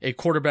a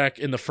quarterback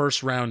in the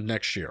first round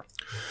next year.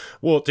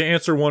 Well, to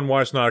answer one,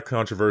 why it's not a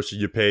controversy,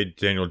 you paid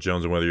Daniel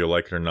Jones, and whether you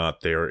like it or not,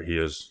 he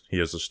is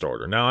a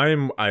starter. Now,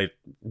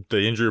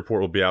 the injury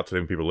report will be out today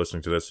when people are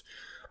listening to this.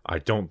 I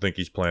don't think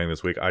he's playing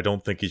this week. I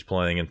don't think he's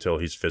playing until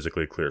he's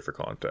physically cleared for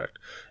contact.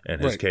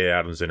 And his Kay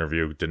Adams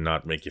interview did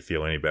not make you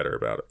feel any better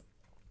about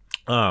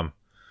it.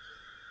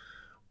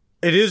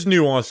 It is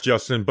nuanced,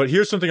 Justin, but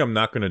here's something I'm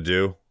not going to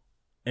do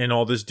in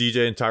all this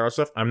DJ and Tyrod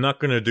stuff. I'm not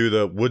going to do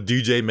the would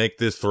DJ make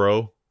this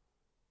throw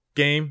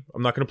game.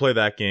 I'm not going to play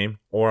that game.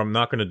 Or I'm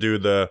not going to do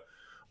the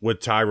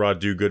would Tyrod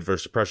do good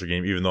versus pressure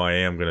game, even though I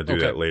am going to do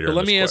that later. But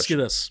let me ask you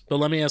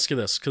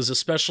this, because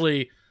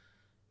especially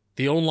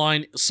the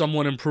O-line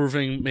somewhat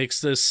improving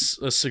makes this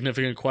a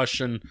significant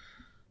question,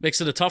 makes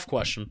it a tough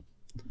question.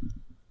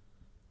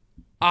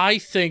 I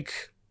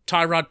think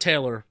Tyrod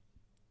Taylor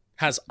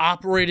has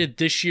operated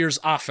this year's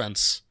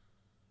offense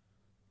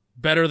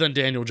better than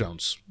Daniel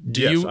Jones.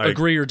 Do you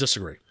agree or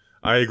disagree?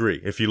 I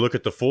agree. If you look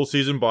at the full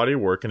season body of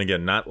work, and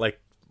again, not like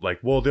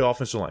the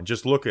offensive line,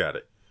 just look at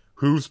it.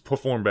 Who's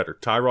performed better?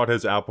 Tyrod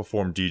has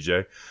outperformed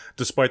DJ,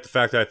 despite the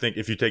fact that I think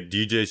if you take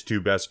DJ's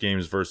 2 best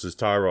games versus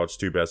Tyrod's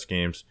 2 best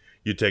games,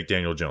 you take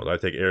Daniel Jones. I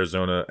take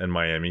Arizona and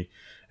Miami,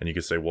 and you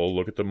can say, well,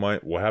 look at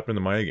what happened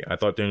in the Miami game. I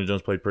thought Daniel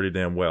Jones played pretty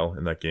damn well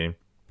in that game.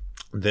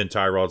 Then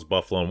Tyrod's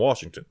Buffalo and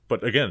Washington.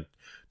 But again,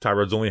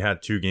 Tyrod's only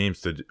had 2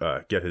 games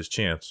to get his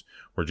chance,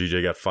 where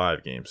DJ got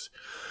 5 games.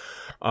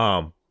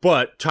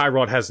 But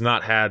Tyrod has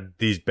not had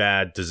these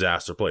bad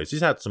disaster plays.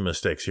 He's had some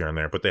mistakes here and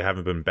there, but they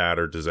haven't been bad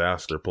or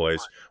disaster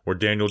plays, where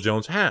Daniel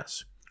Jones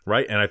has,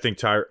 right? And I think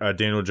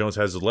Daniel Jones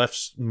has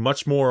left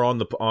much more on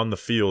the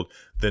field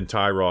than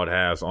Tyrod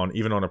has,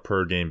 even on a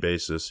per game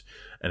basis.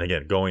 And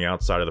again, going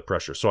outside of the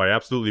pressure. So I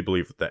absolutely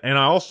believe that. And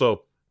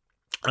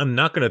I'm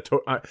not going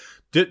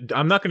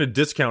to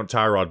discount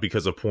Tyrod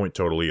because of point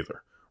total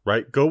either,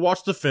 right? Go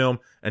watch the film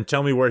and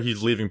tell me where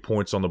he's leaving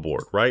points on the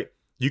board, right?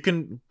 You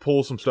can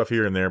pull some stuff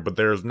here and there, but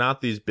there's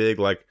not these big,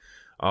 like,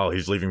 oh,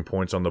 he's leaving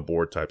points on the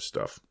board type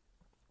stuff.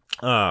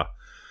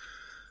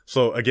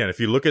 So again, if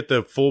you look at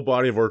the full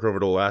body of work over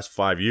the last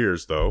 5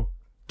 years, though,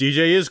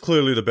 DJ is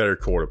clearly the better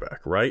quarterback,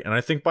 right? And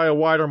I think by a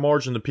wider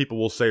margin than people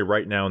will say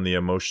right now in the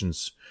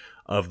emotions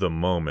of the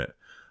moment,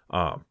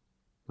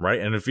 right?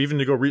 And if even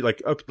to go read,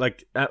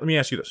 let me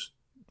ask you this: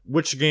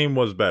 which game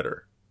was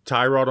better,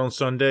 Tyrod on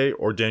Sunday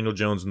or Daniel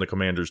Jones and the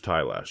Commanders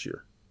tie last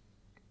year?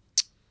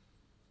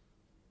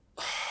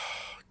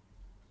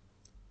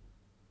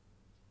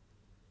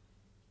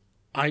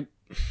 I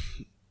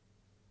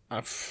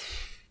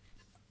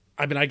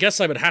mean, I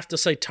guess I would have to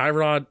say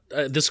Tyrod.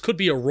 This could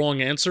be a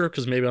wrong answer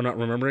because maybe I'm not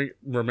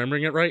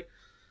remembering it right.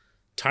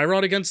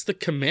 Tyrod against the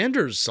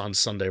Commanders on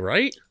Sunday,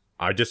 right?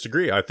 I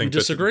disagree. I think you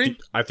disagree?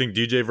 I think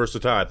DJ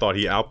versus Ty. I thought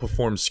he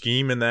outperformed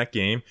scheme in that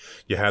game.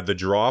 You had the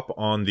drop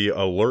on the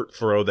alert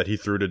throw that he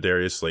threw to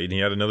Darius Slayton. He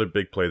had another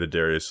big play to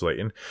Darius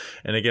Slayton.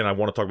 And again, I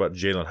want to talk about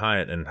Jalen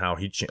Hyatt and how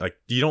he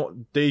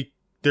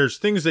there's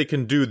things they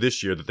can do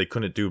this year that they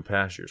couldn't do in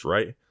past years,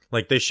 right?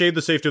 Like, they shaved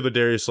the safety of the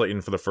Darius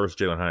Slayton for the first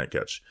Jalen Hyatt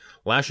catch.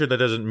 Last year, that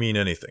doesn't mean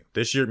anything.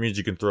 This year, it means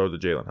you can throw the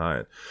Jalen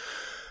Hyatt.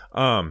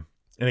 And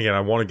again,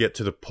 I want to get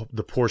to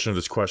the portion of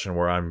this question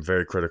where I'm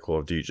very critical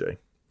of DJ.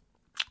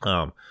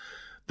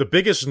 The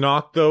biggest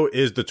knock, though,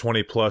 is the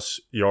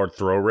 20-plus yard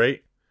throw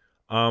rate.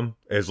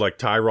 Is like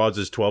Tyrod's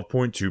is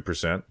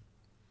 12.2%,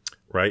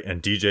 right?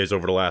 And DJ's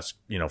over the last,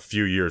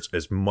 few years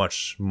is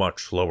much,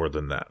 much lower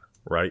than that,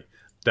 right?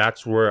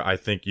 That's where I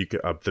think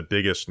the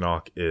biggest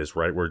knock is,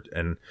 right?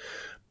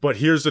 But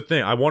here's the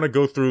thing. I want to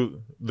go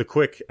through the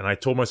quick, and I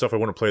told myself I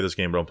want to play this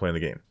game, but I'm playing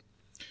the game.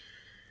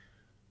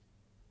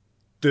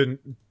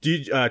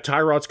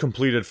 Tyrod's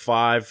completed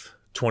 5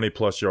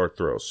 20-plus yard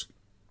throws.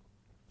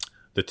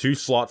 The 2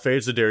 slot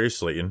fades to Darius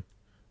Slayton.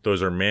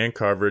 Those are man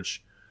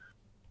coverage,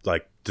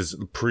 like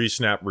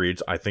pre-snap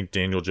reads. I think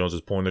Daniel Jones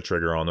is pulling the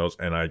trigger on those,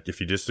 and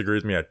if you disagree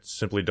with me, I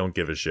simply don't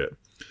give a shit.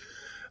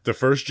 The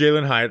first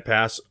Jalen Hyatt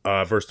pass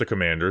versus the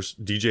Commanders,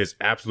 DJ is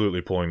absolutely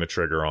pulling the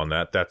trigger on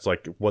that. That's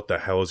like, what the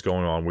hell is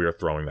going on? We are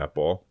throwing that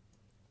ball.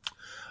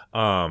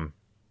 The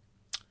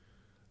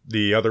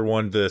other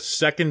one, the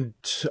second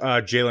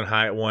Jalen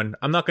Hyatt one,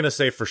 I'm not going to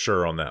say for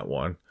sure on that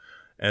one.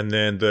 And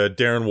then the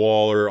Darren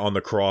Waller on the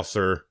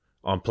crosser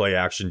on play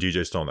action,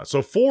 DJ's throwing that.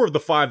 So 4 of the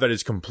 5 that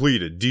is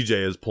completed,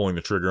 DJ is pulling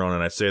the trigger on,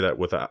 and I say that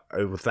without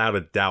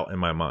a doubt in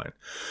my mind.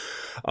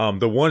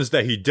 The ones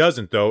that he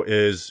doesn't, though,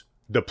 is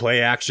the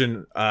play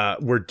action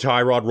where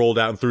Tyrod rolled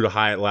out and threw to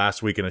Hyatt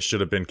last week, and it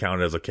should have been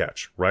counted as a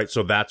catch, right?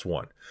 So that's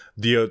one.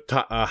 The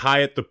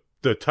Hyatt,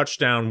 the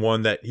touchdown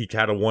one that he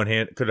had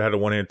could have had a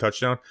one-hand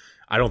touchdown.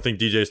 I don't think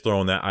DJ's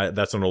throwing that.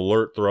 That's an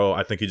alert throw.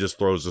 I think he just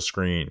throws the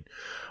screen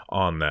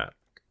on that.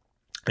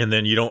 And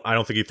then I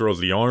don't think he throws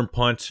the arm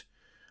punt.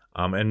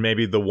 And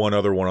maybe the one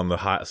other one on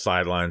the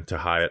sideline to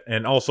Hyatt.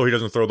 And also he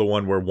doesn't throw the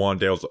one where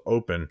Wandale's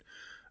open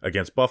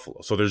against Buffalo.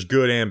 So there's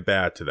good and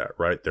bad to that,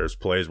 right? There's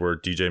plays where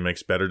DJ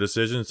makes better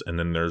decisions, and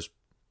then there's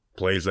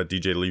plays that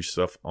DJ leaves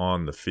stuff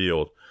on the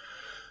field.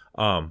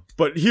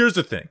 But here's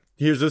the thing.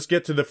 Let's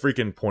get to the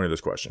freaking point of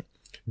this question.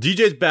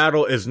 DJ's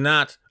battle is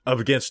not up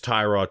against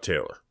Tyrod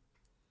Taylor,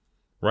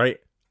 right?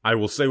 I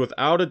will say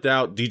without a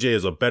doubt, DJ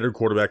is a better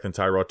quarterback than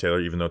Tyrod Taylor,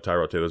 even though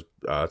Tyrod Taylor's,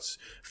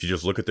 if you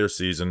just look at their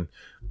season,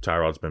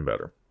 Tyrod's been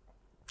better.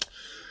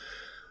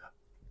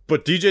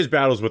 But DJ's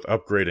battle is with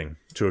upgrading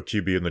to a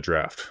QB in the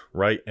draft,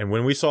 right? And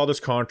when we saw this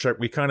contract,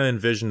 we kind of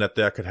envisioned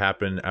that could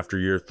happen after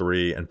year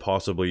 3 and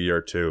possibly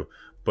year 2.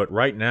 But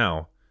right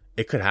now,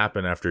 it could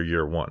happen after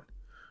year 1,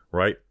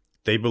 right?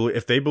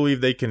 If they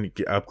believe they can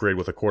upgrade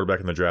with a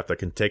quarterback in the draft that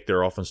can take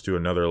their offense to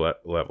another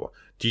level.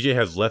 DJ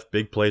has left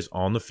big plays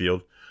on the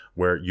field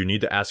where you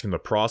need to ask him to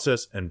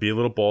process and be a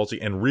little ballsy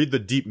and read the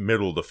deep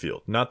middle of the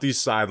field. Not these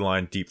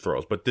sideline deep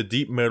throws, but the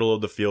deep middle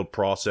of the field,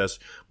 process,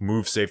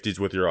 move safeties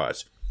with your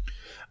eyes.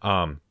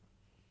 And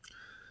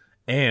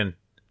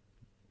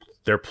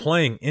they're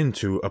playing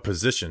into a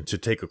position to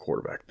take a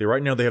quarterback.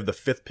 Right now they have the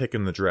 5th pick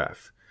in the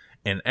draft.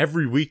 And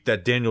every week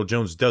that Daniel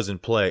Jones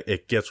doesn't play,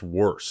 it gets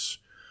worse.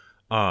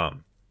 So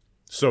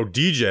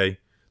DJ,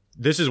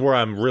 this is where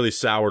I'm really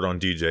soured on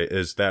DJ,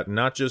 is that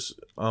not just,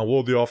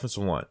 the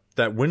offensive line.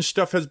 That when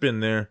stuff has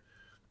been there,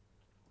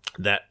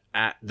 that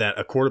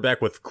a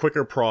quarterback with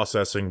quicker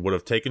processing would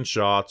have taken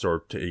shots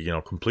or,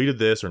 completed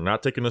this or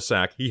not taken a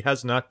sack. He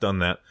has not done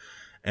that.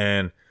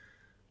 And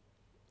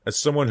as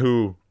someone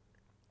who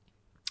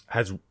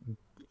has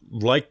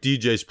liked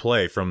DJ's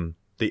play from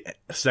the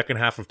second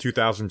half of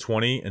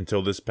 2020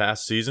 until this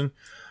past season,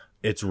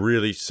 it's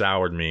really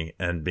soured me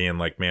and being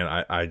like, man,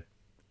 I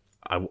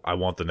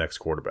want the next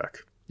quarterback.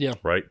 Yeah.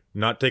 Right?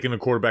 Not taking a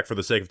quarterback for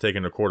the sake of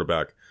taking a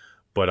quarterback,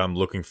 but I'm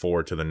looking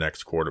forward to the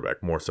next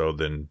quarterback more so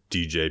than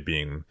DJ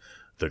being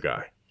the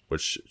guy,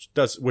 which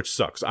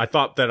sucks. I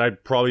thought that I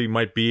probably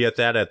might be at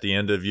the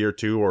end of year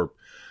 2 or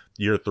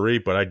year 3,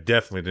 but I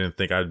definitely didn't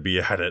think I'd be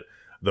at it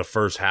the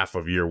first half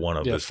of year 1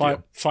 of this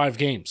deal. 5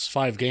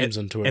 games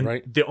into it,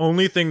 right? The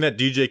only thing that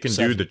DJ can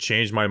do to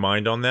change my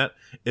mind on that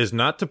is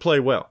not to play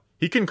well.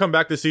 He can come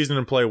back this season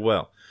and play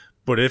well,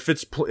 but if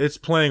it's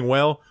playing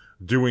well,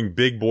 doing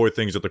big boy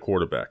things at the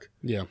quarterback,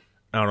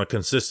 on a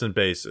consistent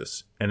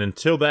basis. And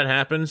until that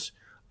happens,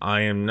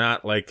 I am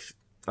not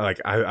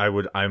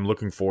I'm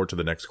looking forward to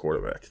the next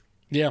quarterback.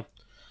 Yeah,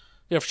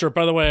 for sure.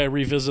 By the way, I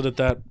revisited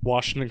that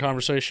Washington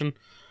conversation.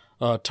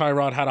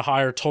 Tyrod had a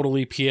higher total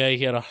EPA.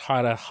 He had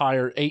a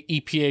higher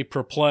EPA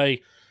per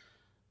play.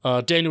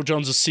 Daniel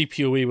Jones'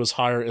 CPOE was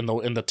higher in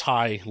the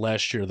tie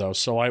last year, though.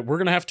 So we're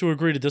going to have to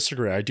agree to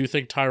disagree. I do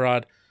think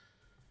Tyrod,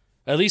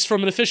 at least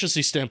from an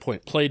efficiency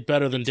standpoint, played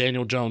better than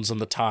Daniel Jones in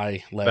the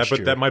tie last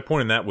year. But my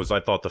point in that was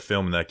I thought the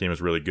film in that game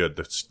was really good.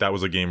 That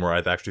was a game where I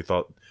actually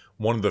thought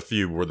one of the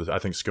few where I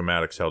think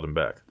schematics held him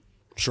back.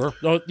 Sure.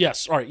 Oh,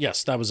 yes. All right.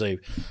 Yes, that was a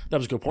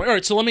good point. All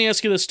right. So let me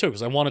ask you this too,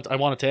 because I wanted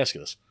to ask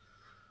you this.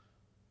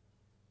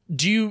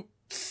 Do you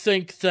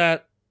think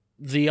that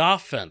the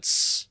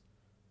offense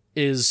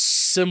is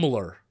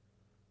similar?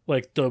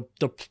 Like the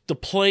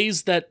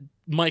plays that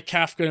Mike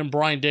Kafka and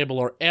Brian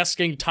Dable are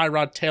asking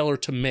Tyrod Taylor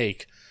to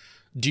make,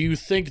 do you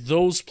think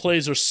those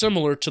plays are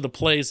similar to the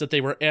plays that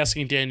they were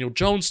asking Daniel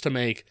Jones to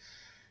make?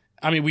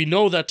 I mean, we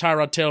know that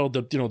Tyrod Taylor,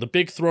 the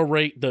big throw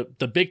rate,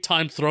 the big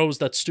time throws,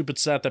 that stupid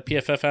stat that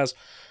PFF has,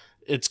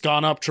 it's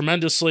gone up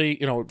tremendously,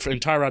 in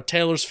Tyrod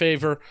Taylor's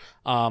favor.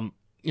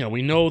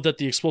 We know that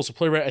the explosive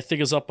play rate, I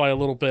think, is up by a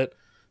little bit.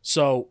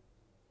 So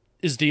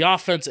is the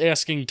offense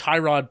asking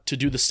Tyrod to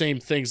do the same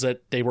things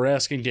that they were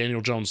asking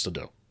Daniel Jones to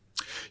do?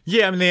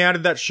 Yeah, I mean, they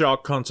added that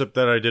shock concept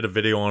that I did a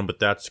video on, but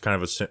that's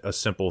kind of a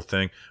simple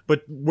thing.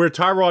 But where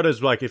Tyrod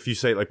is, like, if you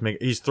say, like,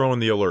 he's throwing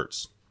the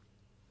alerts.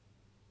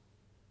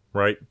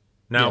 Right?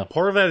 Now,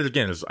 part of that,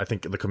 again, is I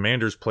think the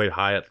Commanders played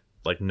Hyatt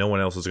like no one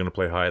else is going to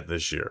play Hyatt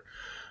this year.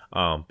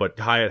 But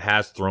Hyatt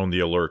has thrown the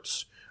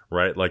alerts,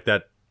 right? Like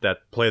that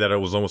play that it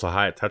was almost a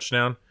Hyatt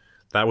touchdown,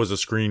 that was a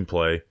screen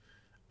play.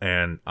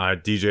 And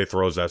DJ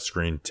throws that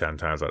screen 10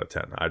 times out of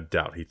 10. I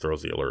doubt he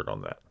throws the alert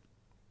on that.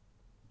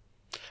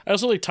 I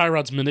also think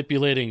Tyrod's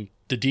manipulating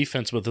the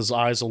defense with his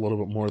eyes a little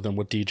bit more than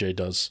what DJ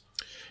does.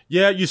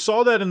 Yeah, you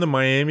saw that in the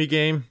Miami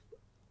game.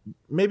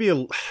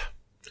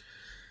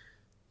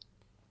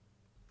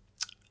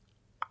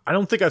 I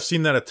don't think I've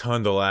seen that a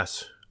ton the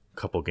last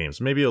couple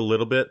games. Maybe a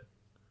little bit,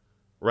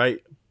 right?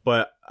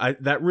 But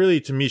that really,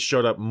 to me,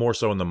 showed up more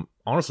so in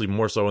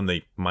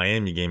the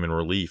Miami game in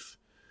relief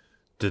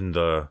than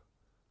the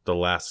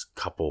last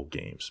couple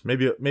games.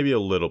 Maybe a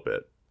little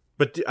bit.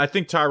 But I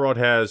think Tyrod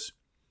has,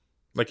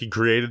 like, he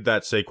created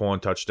that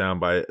Saquon touchdown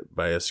by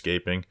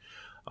escaping.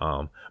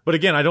 But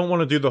again, I don't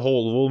want to do the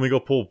whole, let me go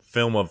pull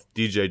film of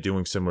DJ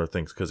doing similar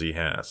things, because he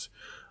has.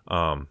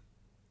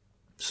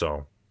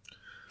 So.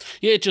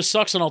 Yeah, it just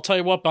sucks, and I'll tell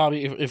you what,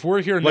 Bobby, if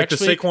we're here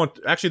next week... the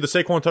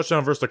Saquon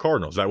touchdown versus the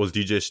Cardinals, that was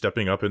DJ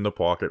stepping up in the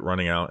pocket,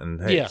 running out,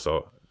 and hey,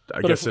 so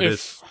I guess it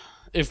is.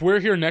 If we're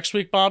here next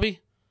week,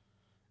 Bobby,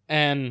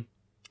 and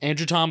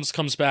Andrew Thomas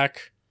comes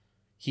back,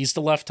 he's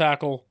the left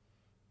tackle,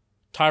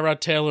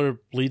 Tyrod Taylor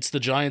leads the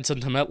Giants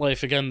into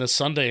MetLife again this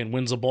Sunday and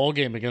wins a ball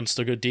game against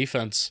a good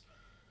defense,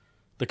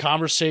 the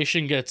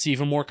conversation gets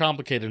even more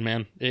complicated,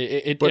 man.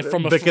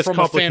 From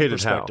a fan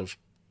perspective.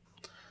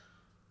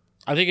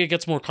 I think it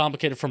gets more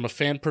complicated from a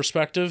fan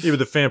perspective. Yeah, but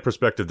the fan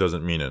perspective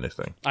doesn't mean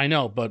anything. I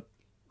know, but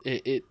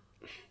it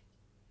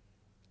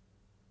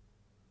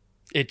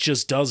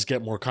just does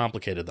get more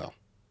complicated, though.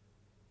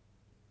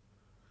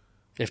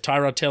 If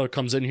Tyrod Taylor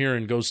comes in here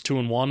and goes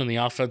 2-1 and the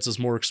offense is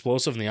more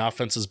explosive and the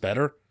offense is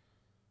better,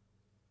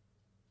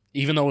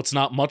 even though it's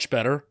not much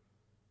better,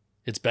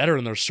 it's better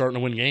and they're starting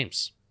to win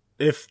games.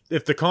 If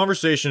the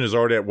conversation is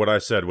already at what I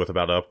said with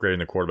about upgrading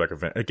the quarterback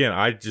event, again,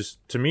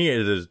 to me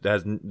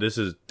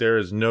there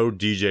is no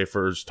DJ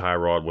first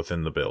Tyrod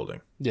within the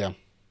building. Yeah,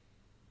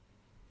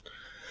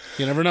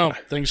 you never know.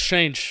 Things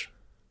change.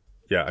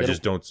 Yeah, I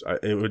just don't.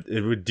 It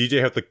would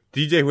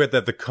DJ would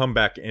have to come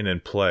back in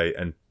and play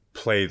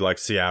like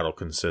Seattle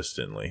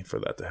consistently for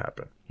that to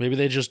happen. Maybe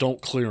they just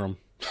don't clear him.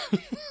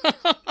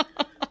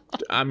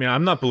 I mean,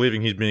 I'm not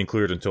believing he's being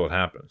cleared until it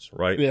happens,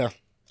 right? Yeah.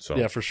 So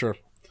yeah, for sure.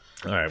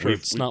 All right,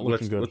 it's not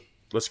looking good.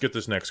 Let's get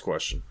this next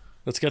question.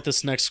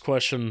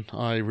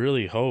 I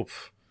really hope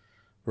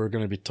we're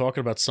going to be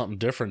talking about something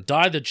different.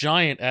 Die the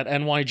Giant at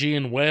NYG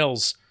in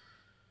Wales.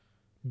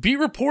 Be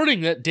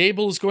reporting that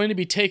Dable is going to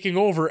be taking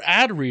over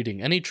ad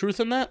reading. Any truth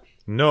in that?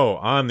 No,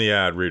 I'm the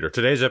ad reader.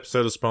 Today's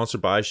episode is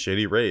sponsored by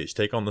Shady Rays.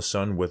 Take on the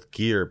sun with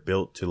gear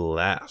built to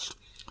last.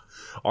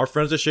 Our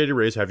friends at Shady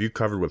Rays have you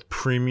covered with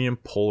premium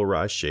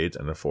polarized shades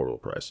at an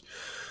affordable price.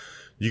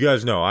 You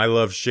guys know I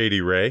love Shady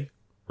Ray,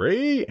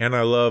 and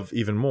I love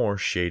even more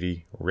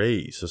Shady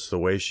Rays. That's the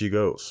way she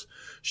goes.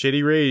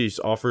 Shady Rays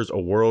offers a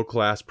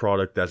world-class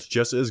product that's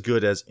just as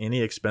good as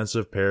any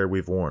expensive pair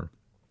we've worn.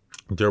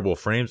 Durable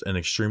frames and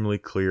extremely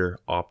clear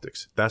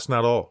optics. That's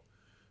not all.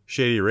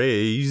 Shady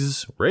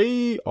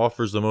Ray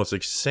offers the most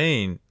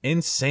insane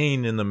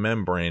in the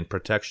membrane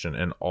protection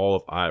in all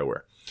of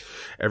eyewear.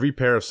 Every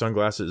pair of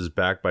sunglasses is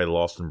backed by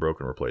lost and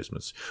broken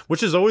replacements,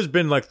 which has always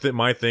been like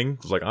my thing.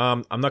 It's like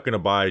I'm not going to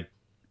buy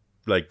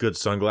like good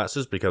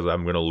sunglasses because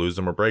I'm going to lose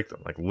them or break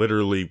them. Like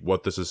literally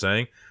what this is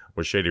saying.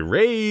 With Shady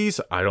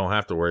Rays, I don't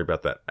have to worry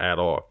about that at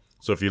all.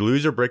 So if you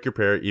lose or break your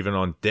pair, even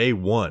on day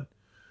one,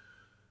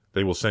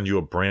 they will send you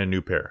a brand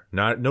new pair.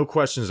 No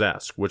questions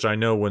asked, which I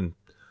know when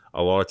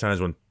a lot of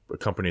times when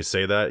companies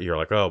say that, you're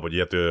like, oh, but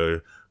you have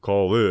to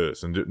call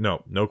this and do.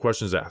 No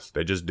questions asked.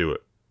 They just do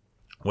it.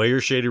 Wear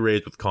your Shady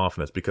Rays with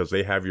confidence because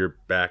they have your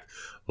back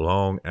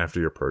long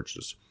after your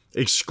purchase.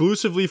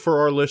 Exclusively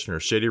for our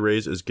listeners, Shady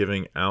Rays is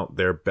giving out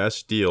their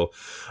best deal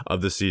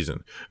of the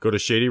season. Go to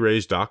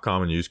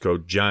shadyrays.com and use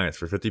code GIANTS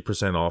for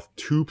 50% off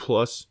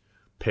 2+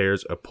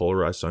 pairs of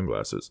polarized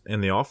sunglasses.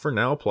 And the offer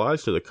now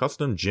applies to the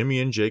custom Jimmy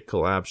and Jake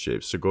collab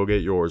shapes, so go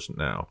get yours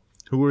now.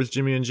 Who is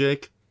Jimmy and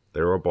Jake?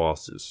 They're our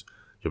bosses.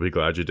 You'll be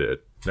glad you did.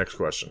 Next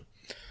question.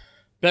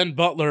 Ben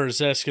Butler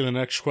is asking the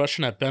next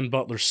question at Ben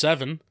Butler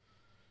 7.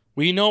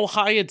 We know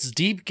Hyatt's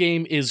deep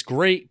game is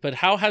great, but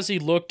how has he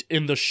looked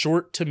in the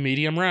short to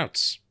medium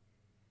routes?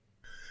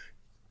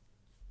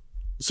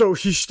 So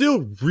he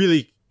still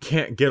really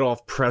can't get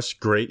off press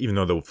great, even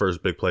though the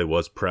first big play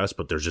was press,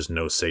 but there's just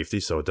no safety,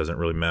 so it doesn't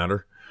really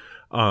matter.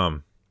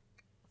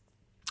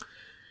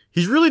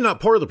 He's really not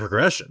part of the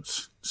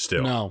progressions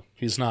still. No,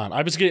 he's not.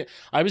 I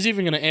was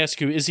even going to ask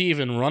you, is he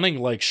even running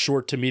like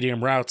short to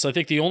medium routes? I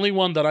think the only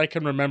one that I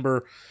can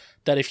remember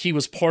that if he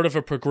was part of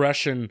a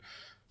progression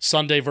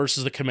Sunday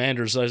versus the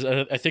Commanders,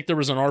 I think there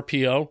was an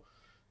RPO,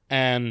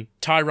 and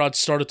Tyrod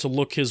started to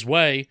look his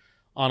way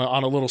on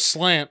a little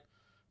slant,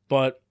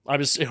 but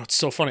it's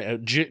so funny.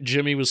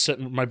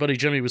 My buddy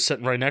Jimmy was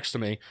sitting right next to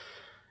me.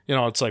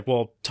 It's like,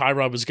 well,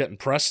 Tyrod was getting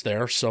pressed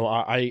there, so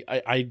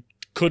I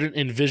couldn't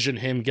envision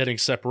him getting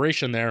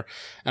separation there,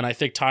 and I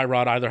think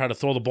Tyrod either had to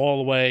throw the ball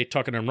away,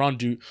 tuck it and run,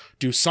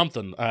 do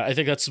something. I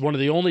think that's one of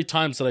the only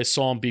times that I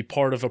saw him be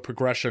part of a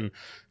progression,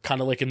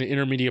 kind of like in the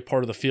intermediate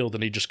part of the field,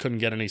 and he just couldn't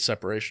get any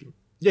separation.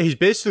 Yeah, he's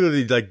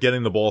basically like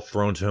getting the ball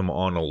thrown to him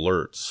on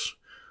alerts.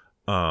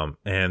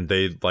 And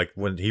they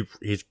when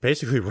he's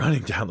basically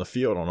running down the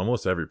field on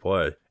almost every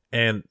play.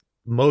 And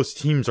most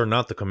teams are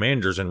not the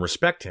Commanders and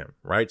respect him,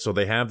 right? So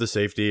they have the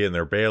safety and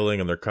they're bailing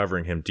and they're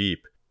covering him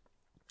deep.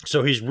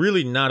 So he's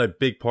really not a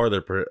big part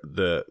of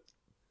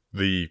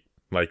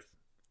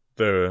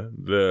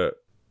the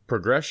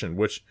progression,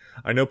 which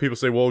I know people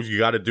say, well, you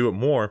got to do it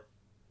more.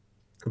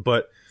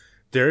 But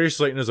Darius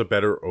Slayton is a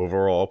better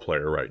overall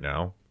player right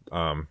now.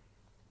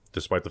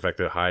 Despite the fact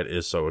that Hyatt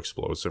is so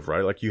explosive,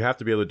 right? Like, you have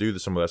to be able to do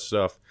some of that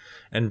stuff.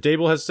 And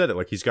Dable has said it.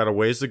 Like, he's got a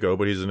ways to go,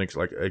 but he's an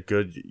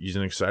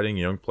exciting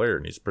young player,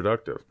 and he's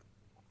productive.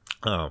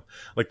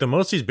 Like, the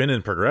most he's been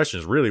in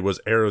progressions really was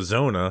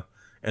Arizona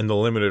and the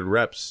limited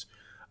reps.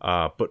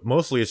 But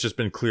mostly it's just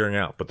been clearing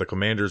out. But the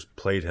Commanders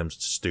played him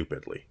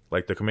stupidly.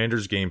 Like, the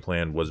Commanders' game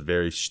plan was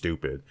very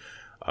stupid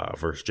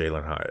versus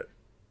Jalen Hyatt.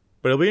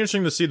 But it'll be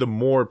interesting to see the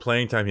more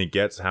playing time he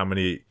gets, how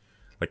many...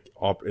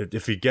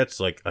 if he gets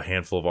like a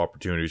handful of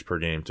opportunities per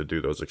game to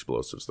do those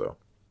explosives, though.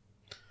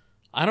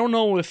 I don't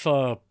know if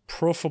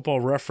Pro Football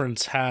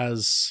Reference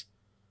has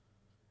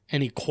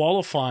any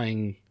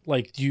qualifying.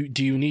 Like,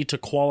 do you need to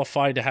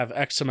qualify to have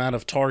X amount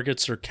of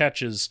targets or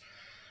catches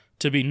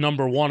to be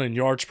number one in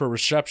yards per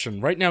reception?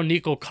 Right now,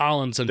 Nico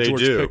Collins and George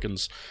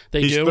Pickens.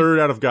 He's third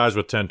out of guys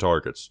with 10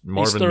 targets.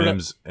 Marvin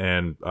Mims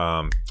and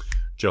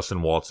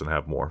Justin Watson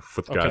have more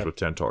with guys with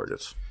 10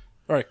 targets.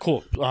 All right,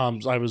 cool.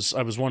 I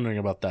was wondering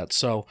about that.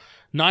 So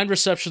 9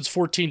 receptions,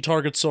 14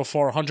 targets so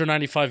far,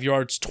 195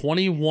 yards,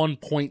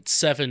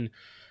 21.7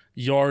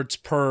 yards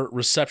per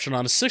reception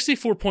on a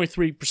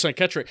 64.3%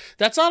 catch rate.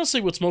 That's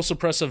honestly what's most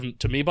impressive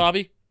to me,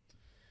 Bobby.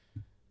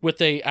 With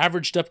a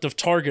average depth of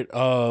target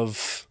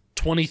of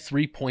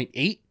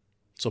 23.8,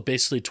 so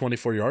basically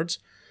 24 yards.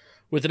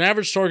 With an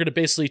average target of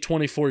basically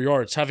 24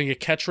 yards, having a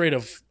catch rate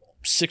of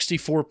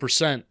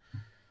 64%.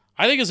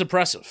 I think is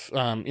impressive,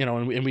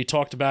 and we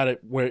talked about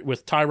it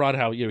with Tyrod,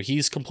 how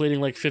he's completing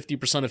like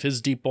 50% of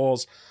his deep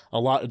balls.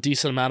 A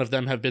decent amount of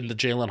them have been to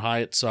Jalen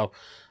Hyatt. So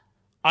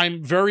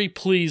I'm very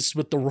pleased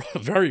with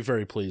very,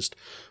 very pleased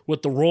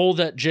with the role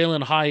that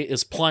Jalen Hyatt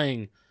is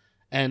playing,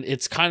 and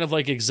it's kind of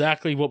like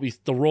exactly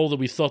the role that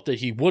we thought that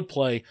he would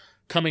play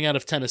coming out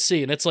of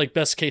Tennessee, and it's like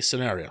best case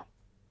scenario.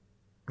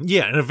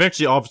 Yeah, and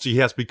eventually, obviously, he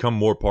has to become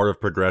more part of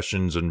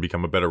progressions and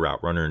become a better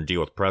route runner and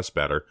deal with press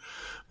better.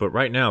 But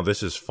right now,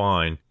 this is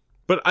fine.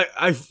 But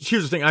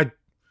here's the thing.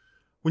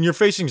 When you're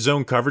facing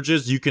zone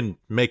coverages, you can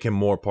make him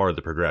more part of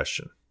the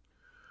progression.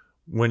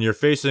 When you're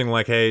facing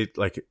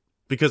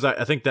because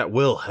I think that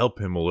will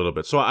help him a little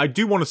bit. So I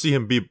do want to see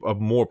him be a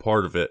more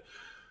part of it,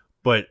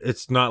 but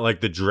it's not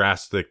like the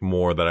drastic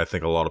more that I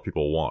think a lot of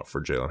people want for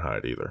Jalen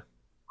Hyatt either.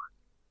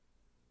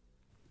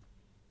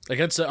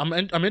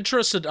 I'm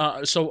interested.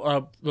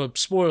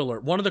 Spoiler.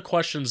 One of the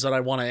questions that I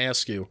want to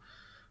ask you,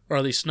 or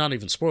at least not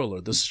even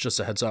spoiler, this is just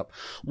a heads up.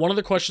 One of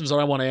the questions that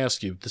I want to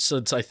ask you,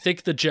 since I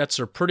think the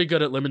Jets are pretty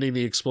good at limiting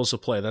the explosive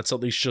play, that's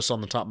at least just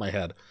on the top of my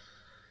head.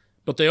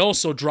 But they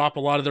also drop a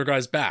lot of their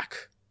guys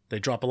back. They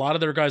drop a lot of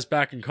their guys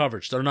back in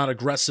coverage. They're not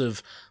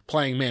aggressive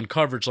playing man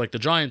coverage like the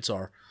Giants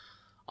are.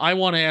 I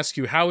want to ask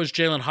you, how is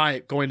Jalen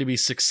Hyatt going to be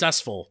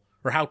successful,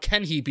 or how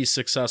can he be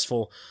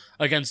successful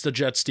against the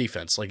Jets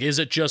defense? Like, is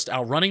it just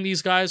outrunning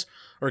these guys,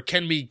 or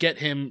can we get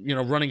him,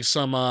 running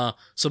some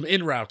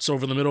in routes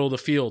over the middle of the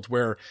field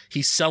where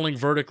he's selling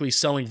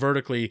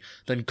vertically,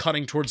 then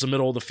cutting towards the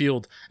middle of the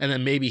field, and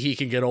then maybe he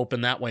can get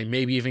open that way,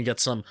 maybe even get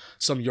some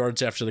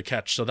yards after the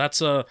catch. So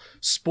that's a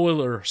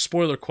spoiler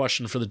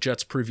question for the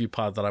Jets preview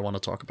pod that I want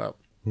to talk about.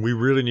 We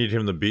really need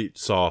him to beat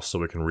Sauce so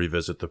we can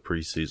revisit the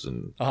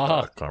preseason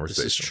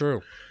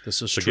conversation.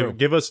 This is true.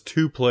 Give us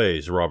 2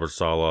 plays, Robert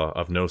Saleh,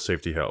 of no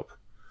safety help.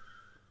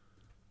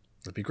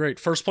 That'd be great.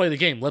 First play of the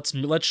game. Let's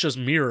just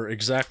mirror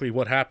exactly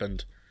what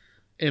happened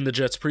in the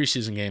Jets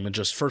preseason game, and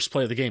just first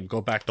play of the game.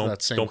 Go back to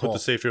that same call. Don't put the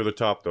safety over the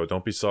top, though.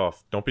 Don't be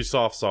soft. Don't be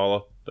soft,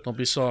 Saleh. Don't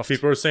be soft.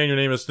 People are saying your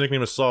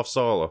nickname is Soft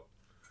Saleh.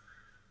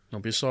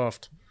 Don't be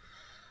soft.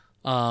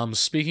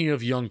 Speaking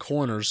of young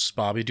corners,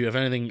 Bobby, do you have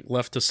anything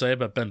left to say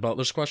about Ben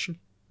Butler's question?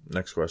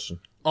 Next question.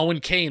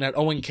 Owen Kane at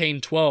Owen Kane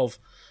 12.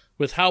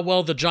 With how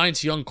well the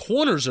Giants' young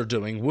corners are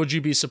doing, would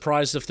you be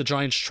surprised if the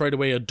Giants trade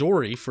away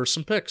Adoree for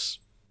some picks?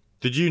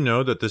 Did you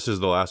know that this is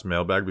the last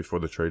mailbag before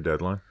the trade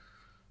deadline?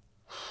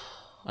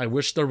 I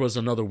wish there was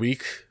another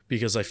week,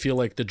 because I feel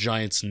like the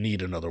Giants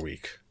need another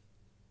week.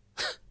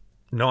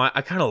 No,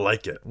 I kind of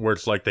like it, where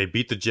it's like they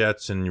beat the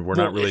Jets and we're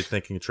not really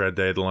thinking trade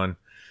deadline.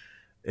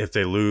 If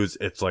they lose,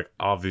 it's like,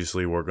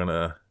 obviously we're going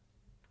to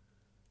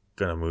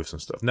gonna move some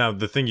stuff. Now,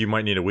 the thing you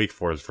might need a week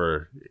for is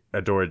for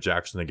Adoree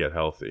Jackson to get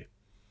healthy.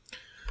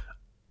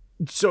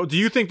 So, do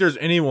you think there's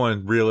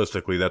anyone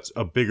realistically that's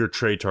a bigger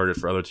trade target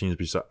for other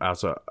teams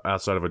outside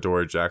of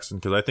Adoree Jackson?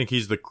 Because I think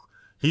he's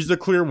the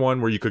clear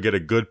one where you could get a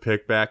good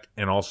pick back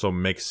and also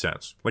make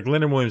sense. Like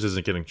Leonard Williams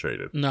isn't getting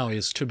traded. No,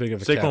 he's too big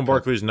of a Saquon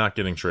Barkley's not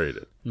getting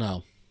traded.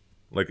 No.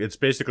 Like it's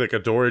basically like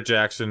Adoree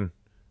Jackson,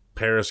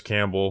 Paris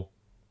Campbell.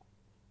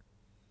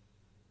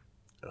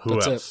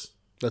 Who else?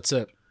 That's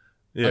it.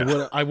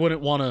 Yeah. I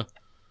wouldn't want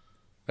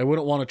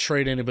to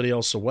trade anybody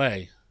else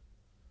away.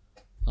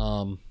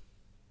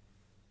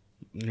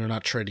 You're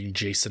not trading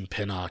Jason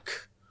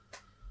Pinnock.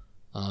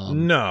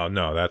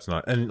 No, that's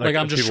not. And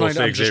I'm just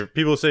trying to.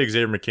 People say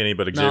Xavier McKinney,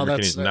 but Xavier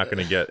McKinney's not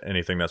going to get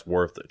anything that's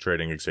worth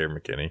trading Xavier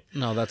McKinney.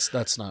 No,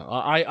 that's not.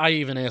 I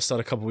even asked that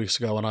a couple weeks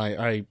ago, and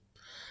I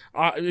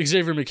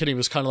Xavier McKinney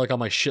was kind of like on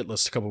my shit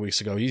list a couple weeks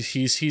ago.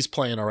 He's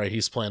playing all right.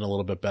 He's playing a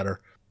little bit better.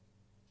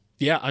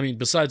 Yeah, I mean,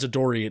 besides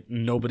Adoree,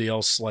 nobody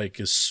else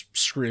is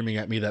screaming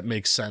at me that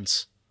makes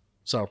sense.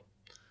 So,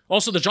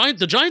 also the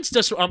Giants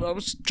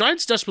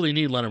desperately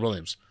need Leonard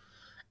Williams.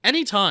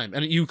 Anytime,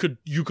 and you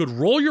could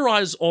roll your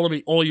eyes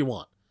all you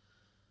want.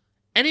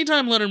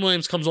 Anytime Leonard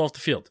Williams comes off the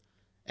field,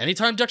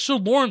 anytime Dexter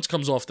Lawrence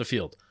comes off the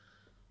field,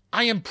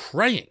 I am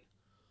praying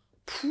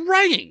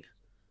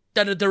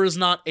that there is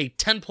not a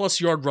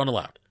 10-plus yard run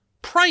allowed.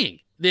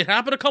 Praying. It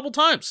happened a couple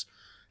times.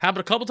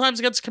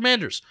 Against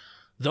Commanders.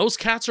 Those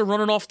cats are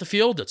running off the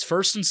field. It's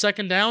first and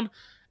second down,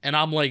 and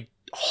I'm like,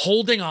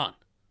 holding on.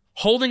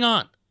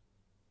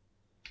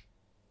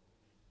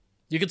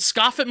 You can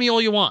scoff at me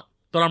all you want,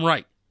 but I'm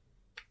right.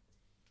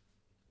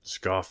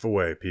 Scoff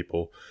away,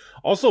 people.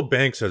 Also,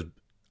 Banks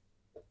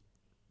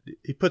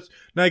he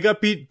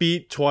got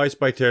beat twice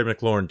by Terry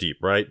McLaurin deep,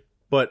 right?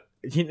 But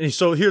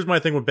so here's my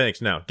thing with Banks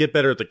now. Get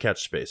better at the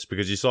catch space,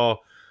 because you saw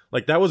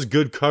that was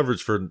good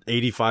coverage for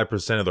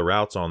 85% of the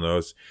routes on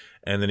those,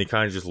 and then he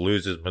kind of just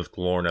loses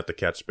McLaurin at the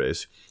catch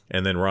space.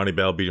 And then Ronnie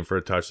Bell beat him for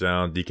a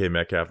touchdown, DK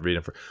Metcalf beat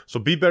him so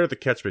be better at the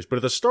catch space. But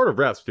at the start of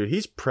routes, dude,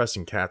 he's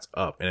pressing cats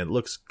up, and it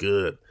looks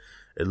good.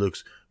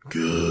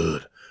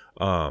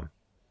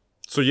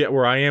 So yeah,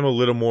 where I am a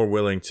little more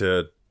willing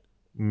to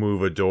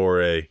move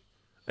Adoree.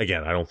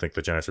 Again, I don't think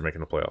the Giants are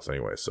making the playoffs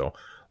anyway. So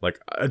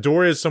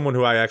Adoree is someone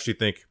who I actually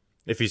think,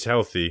 if he's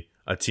healthy,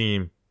 a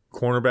team,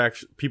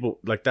 cornerback, people,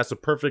 that's a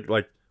perfect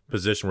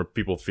position where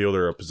people feel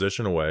they're a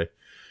position away.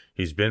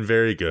 He's been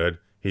very good.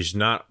 He's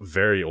not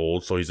very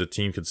old, so a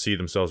team could see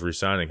themselves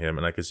re-signing him,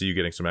 and I could see you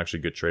getting some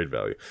actually good trade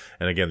value.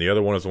 And again, the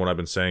other one is the one I've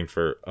been saying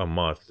for a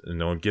month, and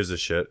no one gives a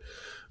shit.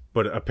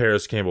 But a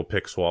Paris Campbell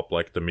pick swap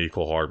like the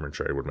Mecole Hardman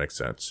trade would make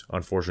sense.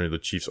 Unfortunately,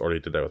 the Chiefs already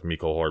did that with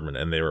Mecole Hardman,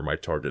 and they were my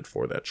target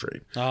for that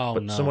trade. Oh,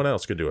 but no. Someone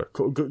else could do it.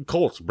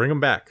 Colts, bring him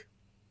back.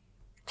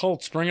 Go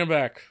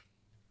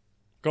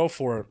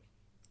for it.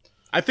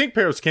 I think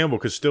Paris Campbell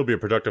could still be a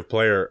productive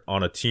player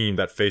on a team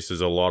that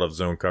faces a lot of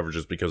zone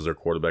coverages because their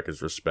quarterback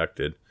is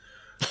respected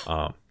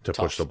to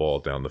push the ball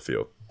down the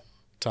field.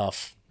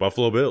 Tough.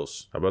 Buffalo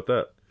Bills. How about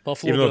that?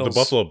 Buffalo Even Bills. though the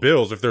Buffalo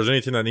Bills, if there's any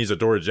team that needs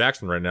Adoree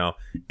Jackson right now,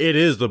 it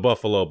is the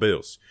Buffalo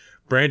Bills.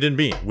 Brandon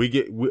Beane, we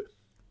did.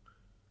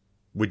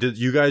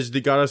 You guys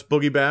got us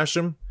Boogie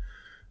Basham.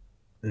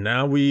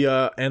 Now we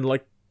and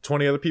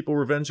 20 other people.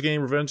 Revenge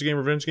game.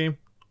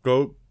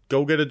 Go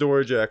get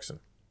Adoree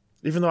Jackson.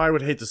 Even though I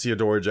would hate to see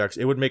Adoree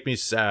Jackson, it would make me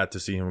sad to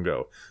see him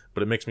go.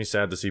 But it makes me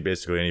sad to see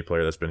basically any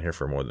player that's been here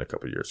for more than a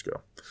couple of years go.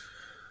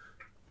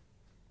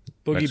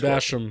 Boogie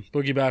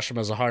Basham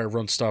has a higher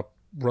run stop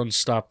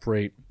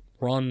rate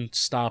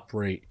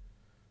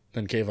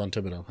than Kayvon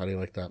Thibodeau. How do you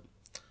like that?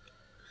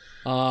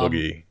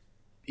 Boogie.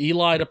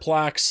 Eli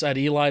DePlax at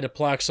Eli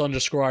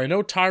DePlax _ I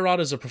know Tyrod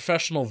is a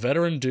professional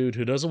veteran dude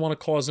who doesn't want to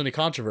cause any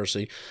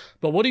controversy,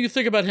 but what do you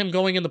think about him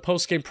going in the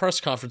post-game press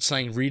conference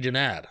saying read an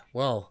ad?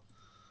 Well,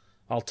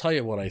 I'll tell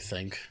you what I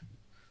think,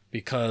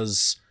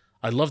 because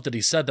I love that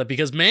he said that,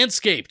 because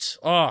Manscaped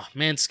are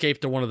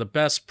one of the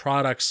best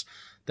products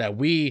that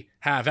we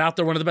have out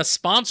there, one of the best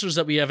sponsors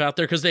that we have out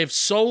there, because they have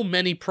so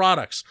many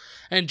products.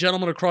 And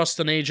gentlemen across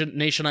the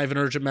nation, I have an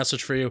urgent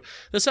message for you.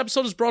 This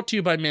episode is brought to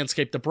you by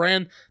Manscaped. The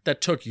brand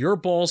that took your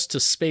balls to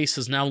space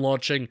is now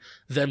launching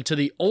them to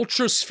the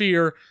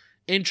ultrasphere,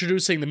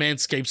 introducing the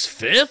Manscaped's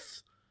 5th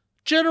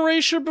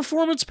generation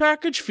performance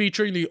package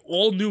featuring the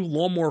all-new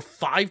Lawnmower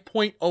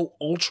 5.0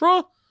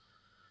 Ultra.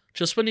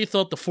 Just when you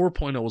thought the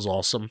 4.0 was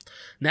awesome,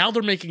 now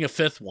they're making a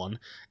 5th one,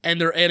 and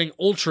they're adding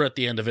Ultra at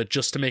the end of it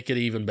just to make it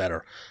even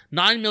better.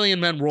 9 million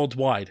men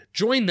worldwide.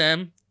 Join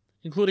them,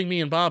 including me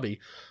and Bobby,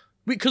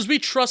 because we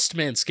trust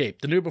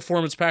Manscaped. The new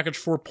Performance Package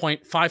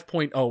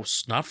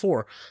 5.0, not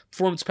 4,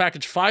 Performance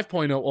Package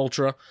 5.0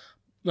 Ultra.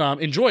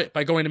 Enjoy it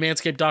by going to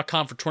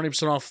manscaped.com for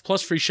 20% off,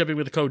 plus free shipping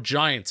with the code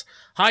GIANTS.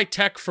 High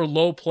tech for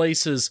low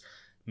places.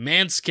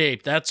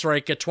 Manscaped, that's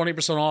right, get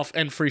 20% off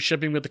and free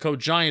shipping with the code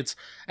GIANTS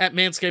at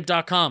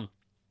manscaped.com.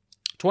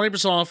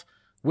 20% off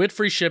with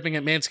free shipping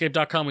at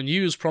manscaped.com when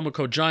you use promo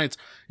code GIANTS.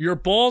 Your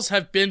balls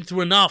have been through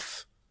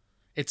enough.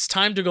 It's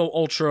time to go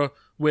ultra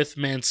with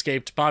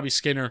Manscaped. Bobby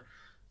Skinner,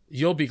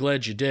 you'll be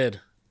glad you did.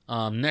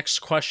 Next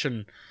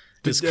question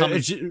is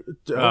coming.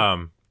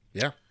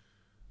 Yeah.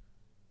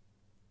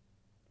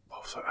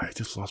 I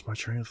just lost my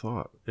train of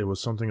thought. It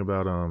was something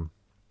about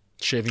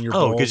shaving your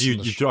balls. Because you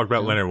talked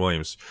about Leonard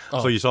Williams.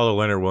 Oh. So you saw the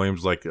Leonard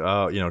Williams, like,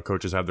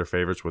 coaches have their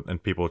favorites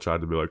and people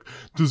tried to be like,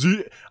 does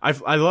he?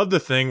 I love the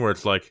thing where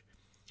it's like,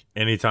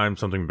 anytime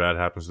something bad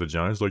happens to the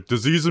Giants, like,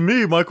 disease of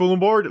me, Michael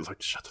Lombardi. It's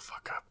like, shut the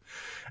fuck up.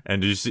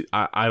 And did you see?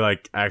 I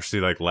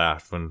actually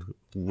laughed when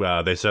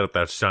they set up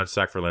that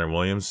sack for Leonard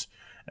Williams,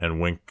 and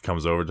Wink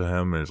comes over to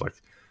him and is like,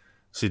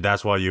 see,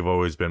 that's why you've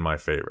always been my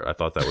favorite. I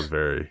thought that was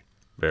very,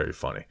 very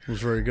funny. It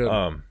was very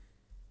good.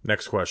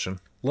 Next question.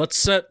 Let's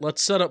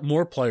set up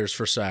more players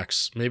for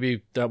sacks.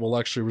 Maybe that will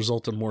actually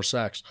result in more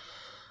sacks.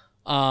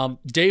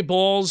 Day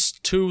balls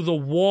to the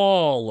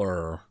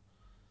Waller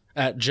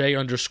at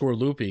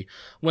J_Loopy.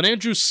 When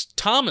Andrew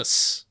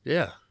Thomas,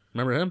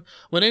 remember him?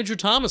 When Andrew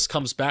Thomas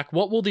comes back,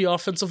 what will the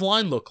offensive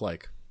line look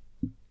like?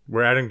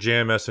 We're adding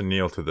JMS and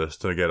Neal to this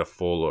to get a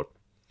full look.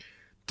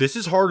 This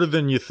is harder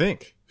than you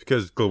think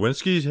because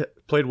Glowinski's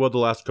played well the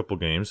last couple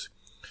games.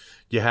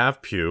 You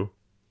have Pugh.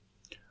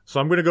 So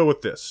I'm going to go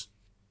with this.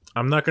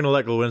 I'm not going to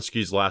let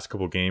Glowinski's last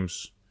couple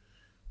games.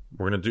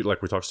 We're going to do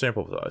like we talked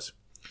sample size.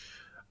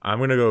 I'm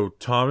going to go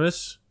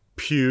Thomas,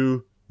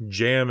 Pugh,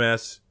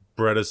 JMS,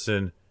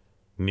 Bredesen,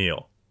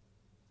 Neal.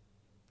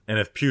 And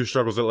if Pugh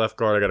struggles at left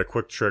guard, I got a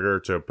quick trigger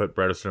to put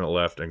Bredesen at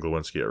left and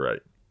Glowinski at right.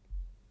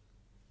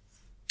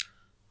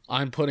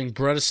 I'm putting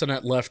Bredesen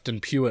at left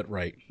and Pugh at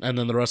right. And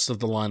then the rest of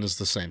the line is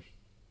the same.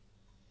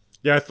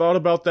 Yeah, I thought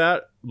about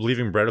that,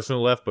 leaving Bredesen at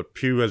left, but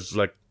Pugh has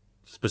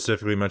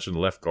specifically mentioned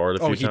left guard a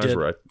few times.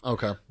 Did?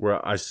 Okay.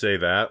 Where I say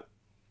that.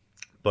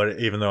 But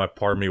even though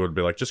part of me would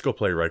be like, just go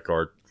play right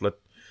guard.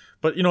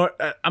 But you know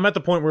what? I'm at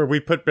the point where we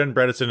put Ben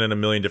Bredesen in a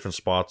million different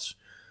spots.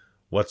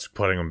 What's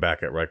putting him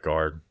back at right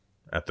guard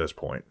at this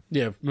point?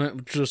 Yeah,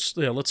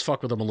 let's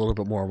fuck with him a little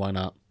bit more. Why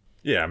not?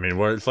 Yeah, I mean,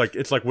 where it's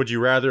like, would you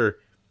rather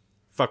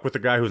fuck with the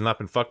guy who's not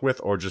been fucked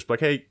with, or just like,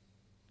 hey,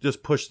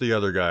 just push the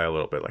other guy a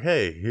little bit? Like,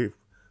 hey,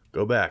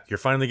 go back. You're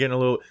finally getting a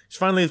little. He's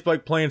finally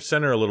playing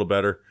center a little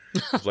better.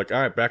 It's like,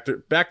 all right, back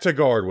to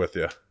guard with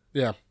you.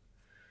 Yeah.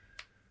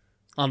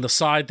 On the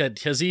side that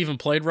has he even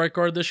played right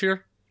guard this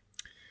year?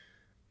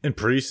 In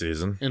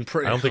preseason.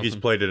 I don't think he's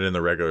played it in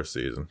the regular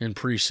season. In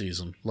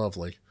preseason,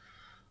 lovely.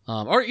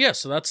 All right, yeah.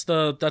 So that's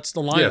the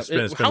lineup. Yeah,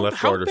 it's been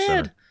left guard or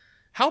center.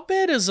 How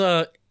bad is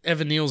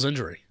Evan Neal's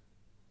injury?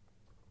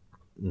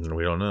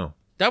 We don't know.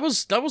 That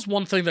was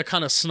one thing that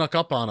kind of snuck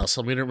up on us,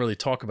 and we didn't really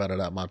talk about it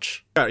that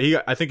much.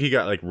 Yeah, I think he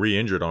got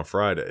re-injured on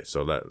Friday,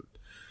 so that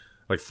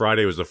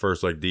Friday was the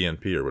first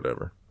DNP or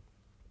whatever.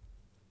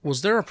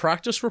 Was there a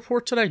practice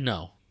report today?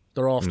 No,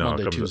 they're off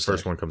Monday, Tuesday. The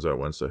first one comes out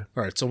Wednesday.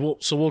 All right, so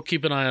we'll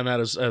keep an eye on that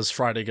as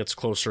Friday gets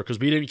closer because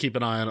we didn't keep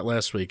an eye on it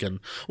last week, and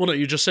no,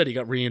 you just said he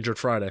got re-injured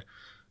Friday,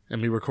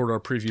 and we recorded our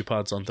preview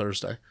pods on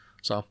Thursday.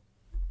 So, all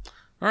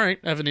right,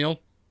 Evan Neal,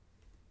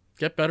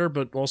 get better,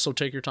 but also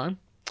take your time.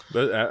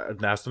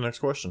 But ask the next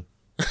question.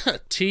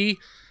 T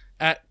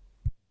at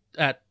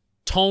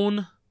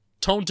Tone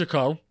to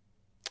Co.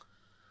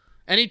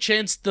 Any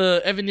chance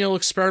the Evan Neal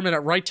experiment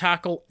at right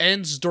tackle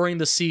ends during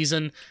the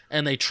season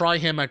and they try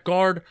him at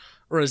guard,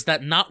 or is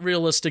that not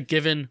realistic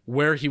given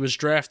where he was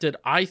drafted?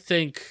 I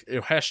think,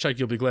 hashtag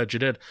you'll be glad you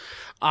did,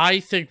 I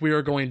think we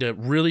are going to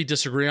really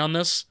disagree on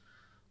this.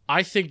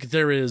 I think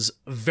there is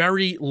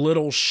very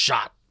little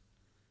shot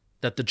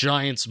that the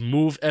Giants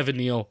move Evan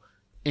Neal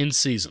in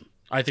season.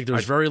 I think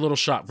there's very little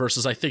shot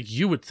versus I think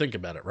you would think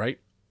about it, right?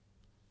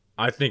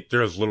 I think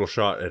there's little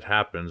shot it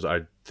happens.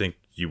 I think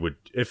you would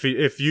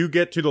if you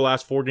get to the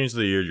last 4 games of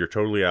the year, you're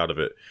totally out of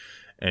it,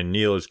 and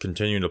Neal is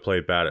continuing to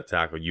play bad at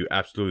tackle. You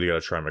absolutely got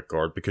to try him at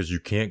guard because you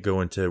can't go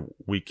into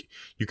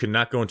you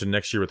cannot go into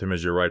next year with him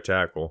as your right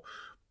tackle.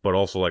 But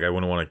also, I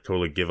wouldn't want to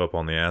totally give up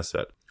on the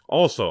asset.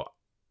 Also,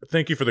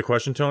 thank you for the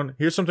question, Tone.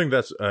 Here's something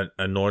that's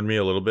annoyed me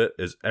a little bit: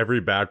 is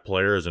every bad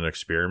player is an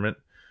experiment.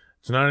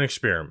 It's not an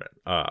experiment.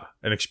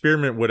 An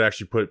experiment would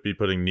actually be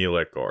putting Neal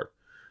at guard.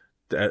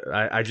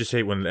 I just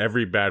hate when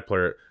every bad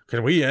player.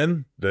 Can we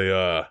end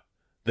the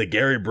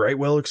Gary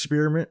Brightwell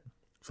experiment?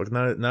 It's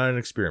not an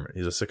experiment.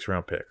 He's a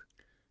 6th-round pick.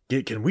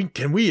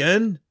 Can we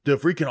end the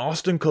freaking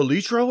Austin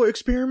Calitro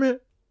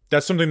experiment?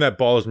 That's something that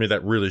bothers me.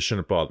 That really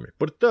shouldn't bother me,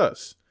 but it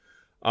does.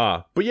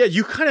 But yeah,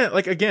 you kind of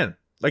again.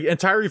 And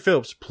Tyree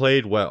Phillips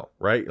played well,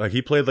 right?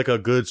 He played a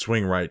good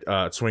swing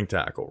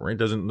tackle, right?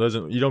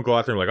 You don't go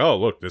out there and oh,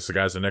 look, this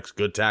guy's the next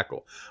good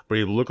tackle. But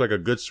he looked like a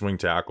good swing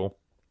tackle.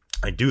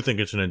 I do think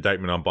it's an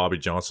indictment on Bobby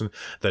Johnson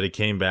that he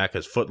came back.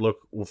 His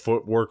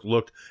footwork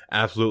looked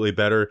absolutely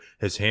better.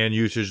 His hand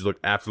usage looked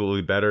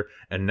absolutely better.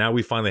 And now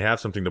we finally have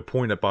something to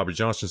point at Bobby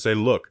Johnson and say,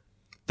 look,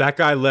 that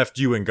guy left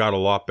you and got a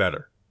lot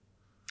better.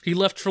 He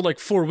left for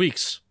 4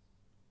 weeks.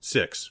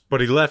 6.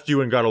 But he left you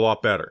and got a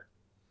lot better.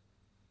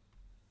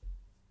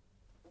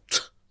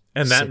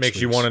 And that makes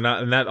you want to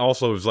not, and that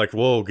also is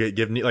whoa,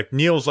 give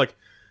Neal's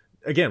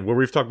again, where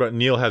we've talked about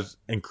Neal has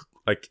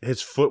like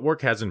his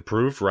footwork has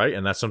improved, right?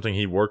 And that's something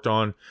he worked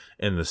on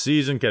in the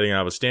season, getting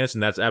out of a stance,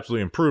 and that's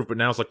absolutely improved. But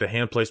now it's like the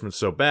hand placement's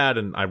so bad,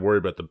 and I worry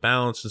about the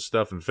balance and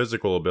stuff and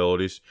physical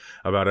abilities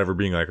about ever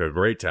being like a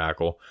great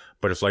tackle.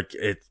 But it's like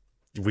again,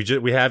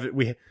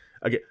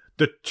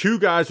 the two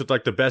guys with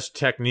like the best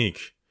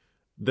technique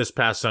this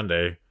past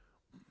Sunday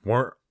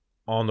weren't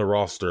on the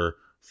roster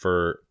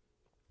for,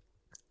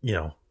 you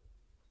know,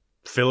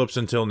 Phillips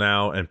until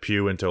now and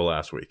Pugh until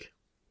last week.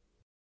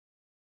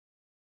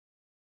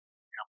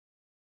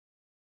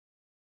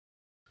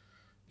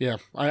 Yeah,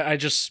 I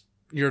just,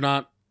 you're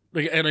not,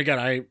 and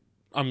again,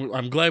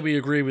 I'm glad we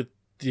agree with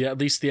at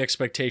least the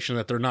expectation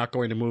that they're not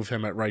going to move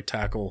him at right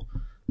tackle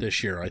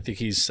this year. I think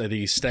he's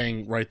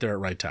staying right there at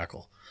right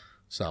tackle.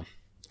 So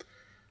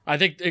I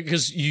think,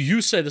 because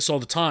you say this all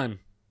the time,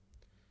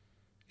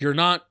 you're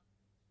not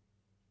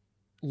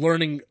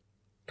learning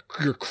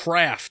your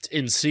craft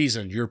in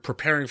season. You're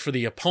preparing for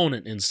the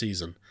opponent in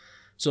season.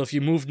 So if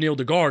you move Neil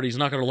to guard, he's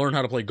not going to learn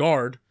how to play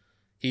guard.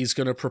 He's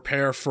going to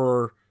prepare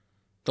for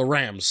the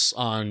Rams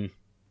on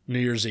New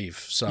Year's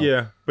Eve. So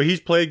yeah, but he's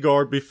played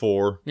guard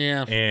before.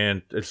 Yeah,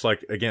 and it's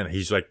like, again,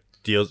 he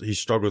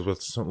struggles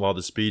with a lot of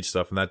the speed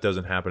stuff, and that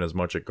doesn't happen as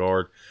much at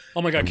guard.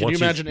 Oh my God, can you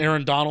imagine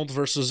Aaron Donald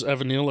versus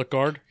Evan Neal at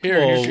guard?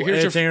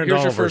 Here's Aaron your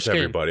Donald first versus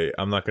game. everybody.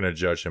 I'm not going to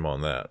judge him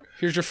on that.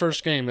 Here's your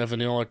first game, Evan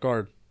Neal at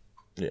guard.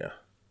 Yeah.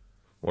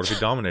 What if he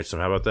dominates him?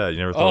 How about that? You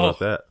never thought about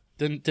that.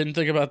 Didn't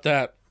think about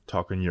that.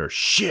 Talking your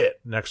shit.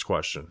 Next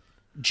question.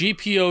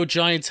 GPO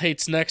Giants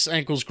hates necks,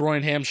 ankles,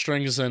 groin,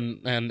 hamstrings,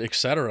 and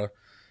etc.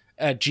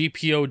 At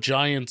GPO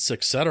Giants,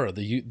 etc.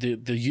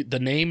 The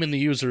name and the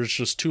user is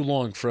just too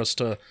long for us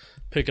to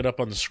pick it up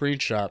on the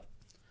screenshot.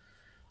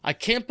 I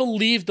can't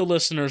believe the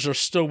listeners are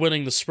still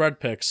winning the spread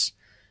picks.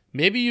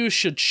 Maybe you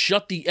should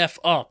shut the F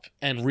up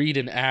and read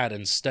an ad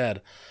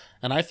instead.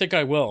 And I think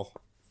I will.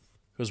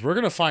 Because we're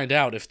going to find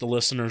out if the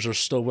listeners are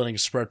still winning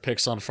spread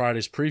picks on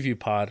Friday's preview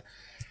pod.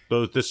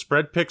 The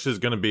spread picks is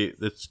going to be...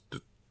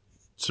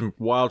 some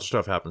wild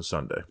stuff happens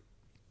Sunday.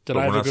 But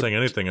we're not saying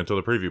anything until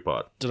the preview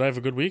pod. Did I have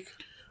a good week?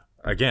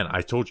 Again,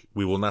 I told you,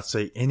 we will not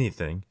say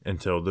anything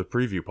until the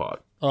preview pod.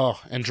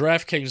 Oh, and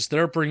DraftKings,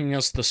 they're bringing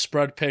us the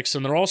spread picks,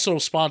 and they're also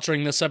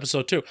sponsoring this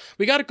episode too.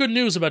 We got good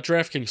news about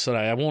DraftKings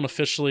today. I won't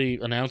officially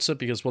announce it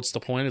because what's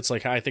the point? It's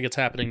like, I think it's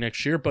happening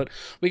next year, but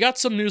we got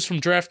some news from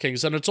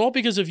DraftKings, and it's all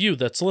because of you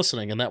that's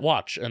listening and that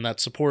watch and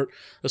that support,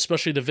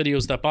 especially the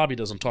videos that Bobby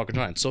does on Talking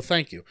Giants. So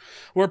thank you.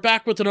 We're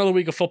back with another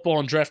week of football,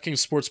 and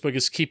DraftKings Sportsbook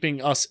is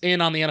keeping us in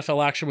on the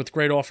NFL action with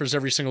great offers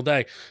every single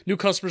day. New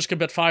customers can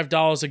bet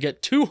 $5 and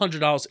get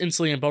 $200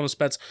 instantly in bonus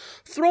bets.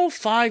 Throw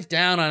 $5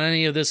 down on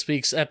any of this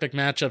week's epic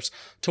matchups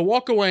to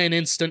walk away an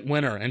instant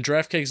winner, and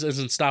DraftKings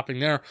isn't stopping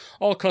there.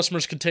 All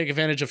customers can take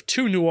advantage of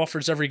 2 new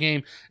offers every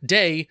game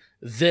day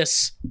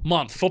this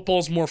month.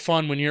 Football's more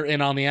fun when you're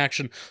in on the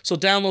action, so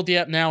download the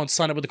app now and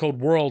sign up with the code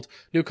WORLD.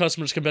 New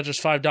customers can bet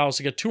just $5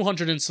 to get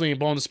 $200 instantly in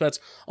bonus bets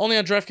only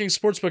on DraftKings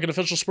Sportsbook, an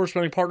official sports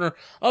betting partner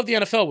of the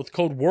NFL with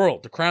code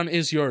WORLD. The crown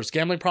is yours.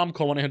 Gambling problem?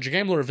 Call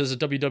 1-800-GAMBLER or visit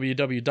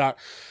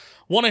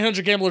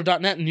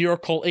www.1800gambler.net. In New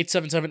York, call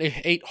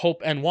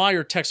 877-8-HOPE-NY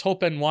or text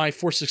HOPE-NY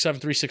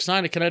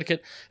 467-369. In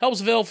Connecticut, help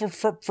is available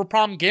for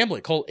problem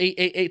gambling. Call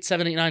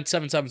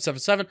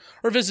 888-789-7777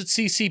 or visit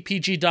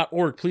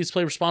ccpg.org. Please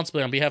play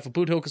responsibly on behalf of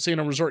Boot Hill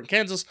Casino Resort in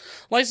Kansas.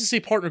 Licensee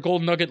partner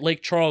Golden Nugget,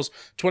 Lake Charles.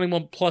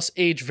 21 plus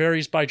age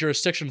varies by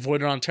jurisdiction.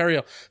 Void in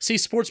Ontario. See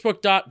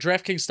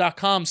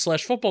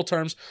sportsbook.draftkings.com/football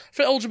terms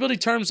for eligibility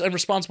terms and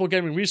responsible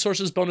gambling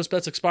resources. Bonus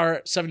bets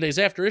expire 7 days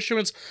after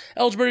issuance.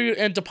 Eligibility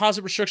and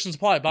deposit restrictions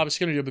apply. Bobby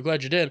Skinner, you'll be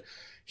glad you did.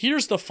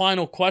 Here's the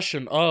final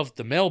question of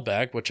the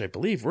mailbag, which I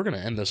believe we're going to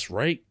end this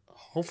right,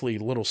 hopefully a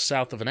little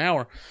south of an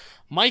hour.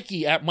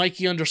 Mikey at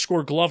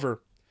Mikey_Glover.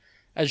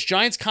 As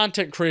Giants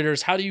content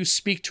creators, how do you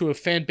speak to a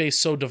fan base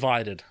so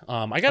divided?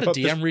 I got a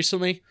DM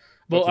recently.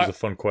 Well, this is a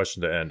fun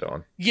question to end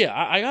on. Yeah,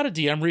 I got a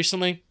DM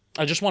recently.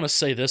 I just want to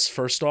say this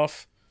first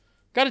off.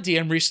 Got a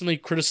DM recently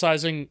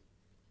criticizing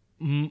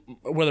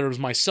whether it was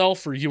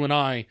myself or you and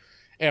I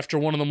after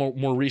one of the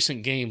more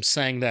recent games,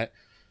 saying that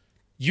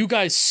you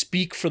guys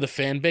speak for the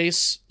fan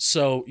base,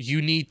 so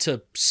you need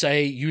to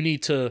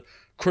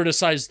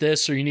criticize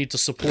this or you need to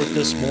support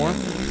this more.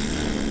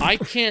 I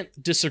can't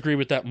disagree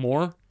with that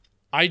more.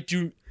 I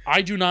do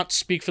not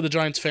speak for the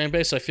Giants fan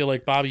base. I feel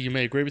like, Bobby, you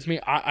may agree with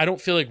me. I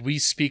don't feel like we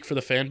speak for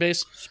the fan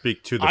base.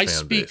 Speak to the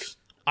fan base.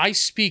 I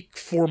speak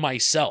for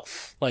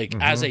myself, like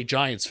as a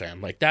Giants fan.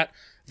 Like that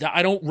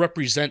I don't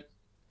represent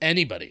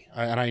anybody,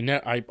 and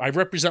I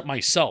represent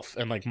myself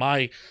and like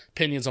my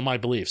opinions and my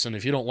beliefs. And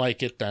if you don't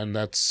like it, then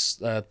that's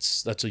a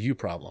you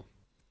problem.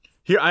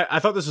 Here, I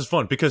thought this was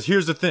fun because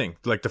here's the thing: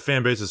 like the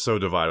fan base is so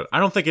divided. I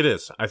don't think it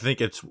is. I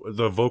think it's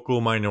the vocal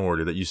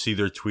minority that you see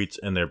their tweets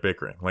and their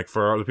bickering. Like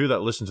for the people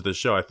that listen to this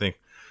show, I think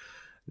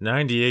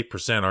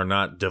 98% are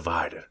not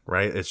divided.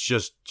 Right? It's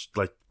just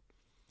like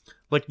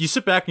you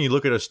sit back and you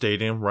look at a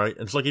stadium, right?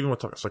 And it's like, even with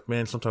talk, it's like,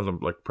 man, sometimes I'm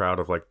like proud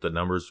of like the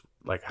numbers,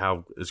 like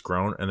how it's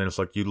grown. And then it's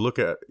like you look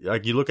out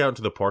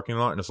into the parking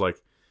lot and it's like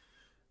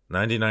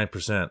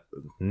 99%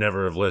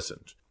 never have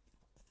listened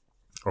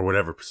or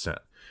whatever percent.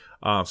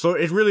 So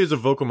it really is a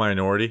vocal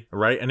minority,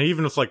 right? And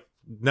even if like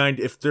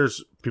if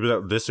there's people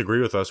that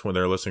disagree with us when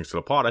they're listening to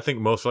the pod, I think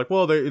most are like,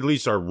 well, they at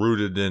least are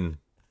rooted in,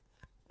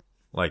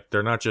 like,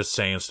 they're not just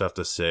saying stuff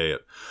to say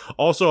it.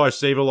 Also, I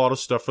save a lot of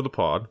stuff for the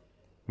pod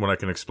when I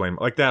can explain,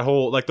 like the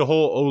whole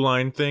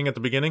O-line thing at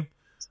the beginning.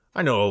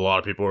 I know a lot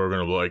of people are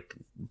going to be like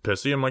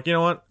pissy. I'm like, you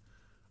know what?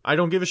 I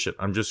don't give a shit.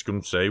 I'm just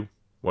going to say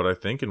what I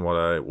think and what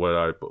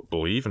I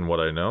believe and what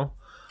I know.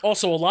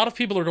 Also, a lot of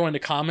people are going to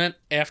comment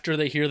after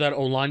they hear that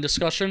O-line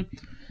discussion.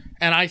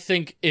 And I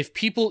think if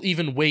people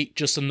even wait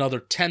just another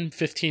 10,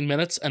 15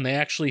 minutes and they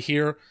actually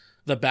hear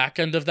the back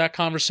end of that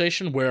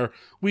conversation where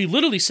we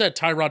literally said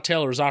Tyrod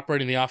Taylor is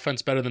operating the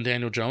offense better than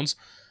Daniel Jones,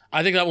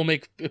 I think that will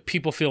make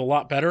people feel a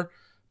lot better.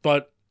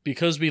 But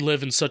because we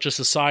live in such a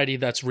society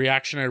that's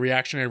reactionary,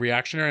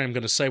 I'm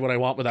going to say what I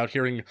want without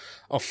hearing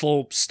a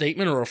full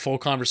statement or a full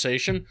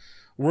conversation,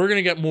 we're going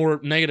to get more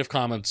negative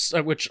comments,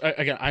 which,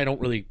 again, I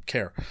don't really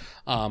care.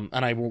 And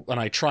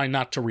I try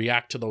not to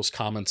react to those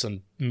comments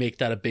and make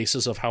that a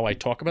basis of how I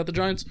talk about the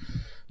Giants.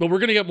 But we're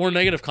going to get more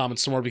negative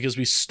comments tomorrow because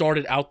we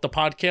started out the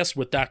podcast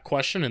with that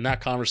question and that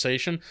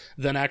conversation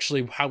than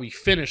actually how we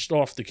finished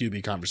off the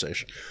QB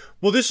conversation.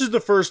 Well, this is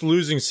the first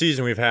losing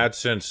season we've had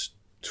since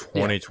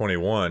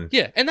 2021.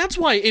 Yeah, and that's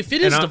why, if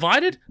it is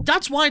divided,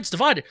 that's why it's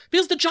divided.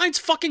 Because the Giants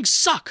fucking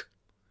suck.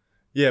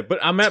 Yeah, but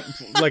I'm at,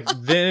 like,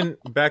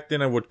 back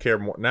then I would care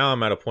more. Now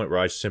I'm at a point where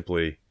I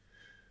simply,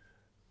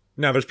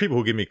 now there's people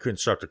who give me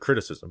constructive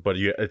criticism, but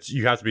you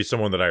have to be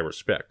someone that I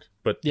respect.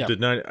 But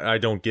I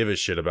don't give a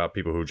shit about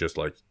people who just,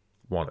 like,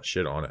 want to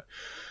shit on it.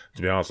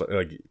 To be honest,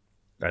 like,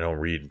 I don't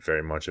read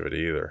very much of it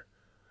either.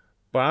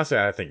 But honestly,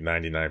 I think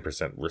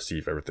 99%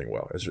 receive everything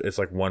well. It's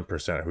like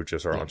 1% who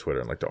just are on Twitter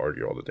and like to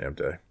argue all the damn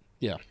day.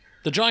 Yeah.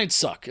 The Giants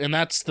suck, and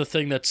that's the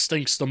thing that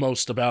stinks the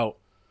most about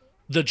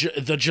the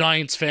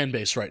Giants fan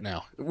base right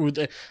now.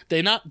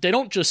 They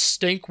don't just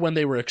stink when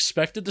they were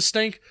expected to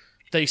stink.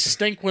 They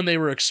stink when they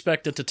were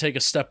expected to take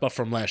a step up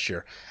from last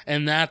year.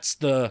 And that's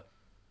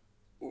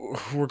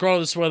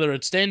regardless whether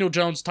it's Daniel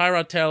Jones,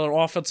 Tyrod Taylor,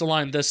 offensive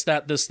line, this,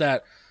 that.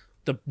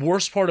 The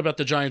worst part about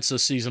the Giants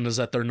this season is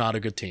that they're not a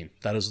good team.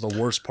 That is the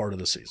worst part of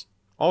the season.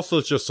 Also,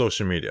 it's just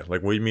social media.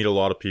 Like, we meet a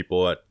lot of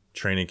people at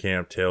training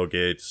camp,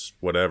 tailgates,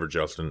 whatever,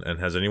 Justin. And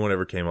has anyone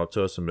ever came up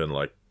to us and been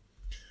like,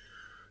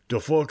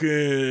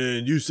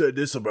 you said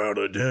this about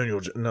a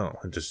Daniel No,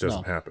 it just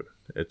doesn't happen.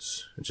 It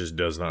just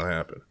does not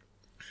happen.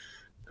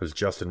 Because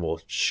Justin will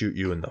shoot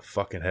you in the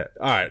fucking head.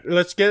 All right,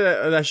 let's get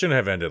it. That shouldn't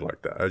have ended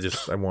like that.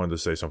 I wanted to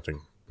say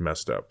something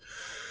messed up.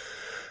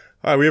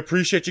 All right, we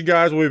appreciate you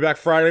guys. We'll be back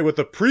Friday with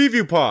a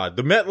preview pod,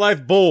 the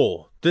MetLife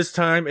Bowl. This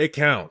time it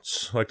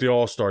counts, like the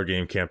All-Star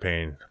Game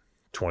campaign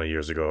 20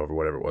 years ago or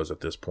whatever it was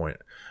at this point.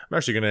 I'm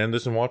actually going to end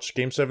this and watch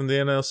Game 7 of the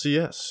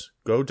NLCS.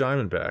 Go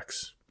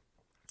Diamondbacks.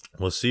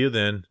 We'll see you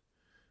then.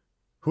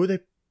 Who are they?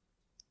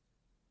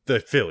 The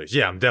Phillies.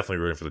 Yeah, I'm definitely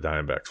rooting for the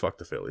Diamondbacks. Fuck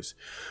the Phillies.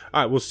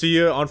 All right, we'll see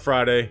you on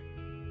Friday.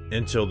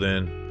 Until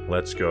then,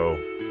 let's go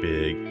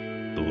Big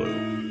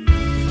Blue.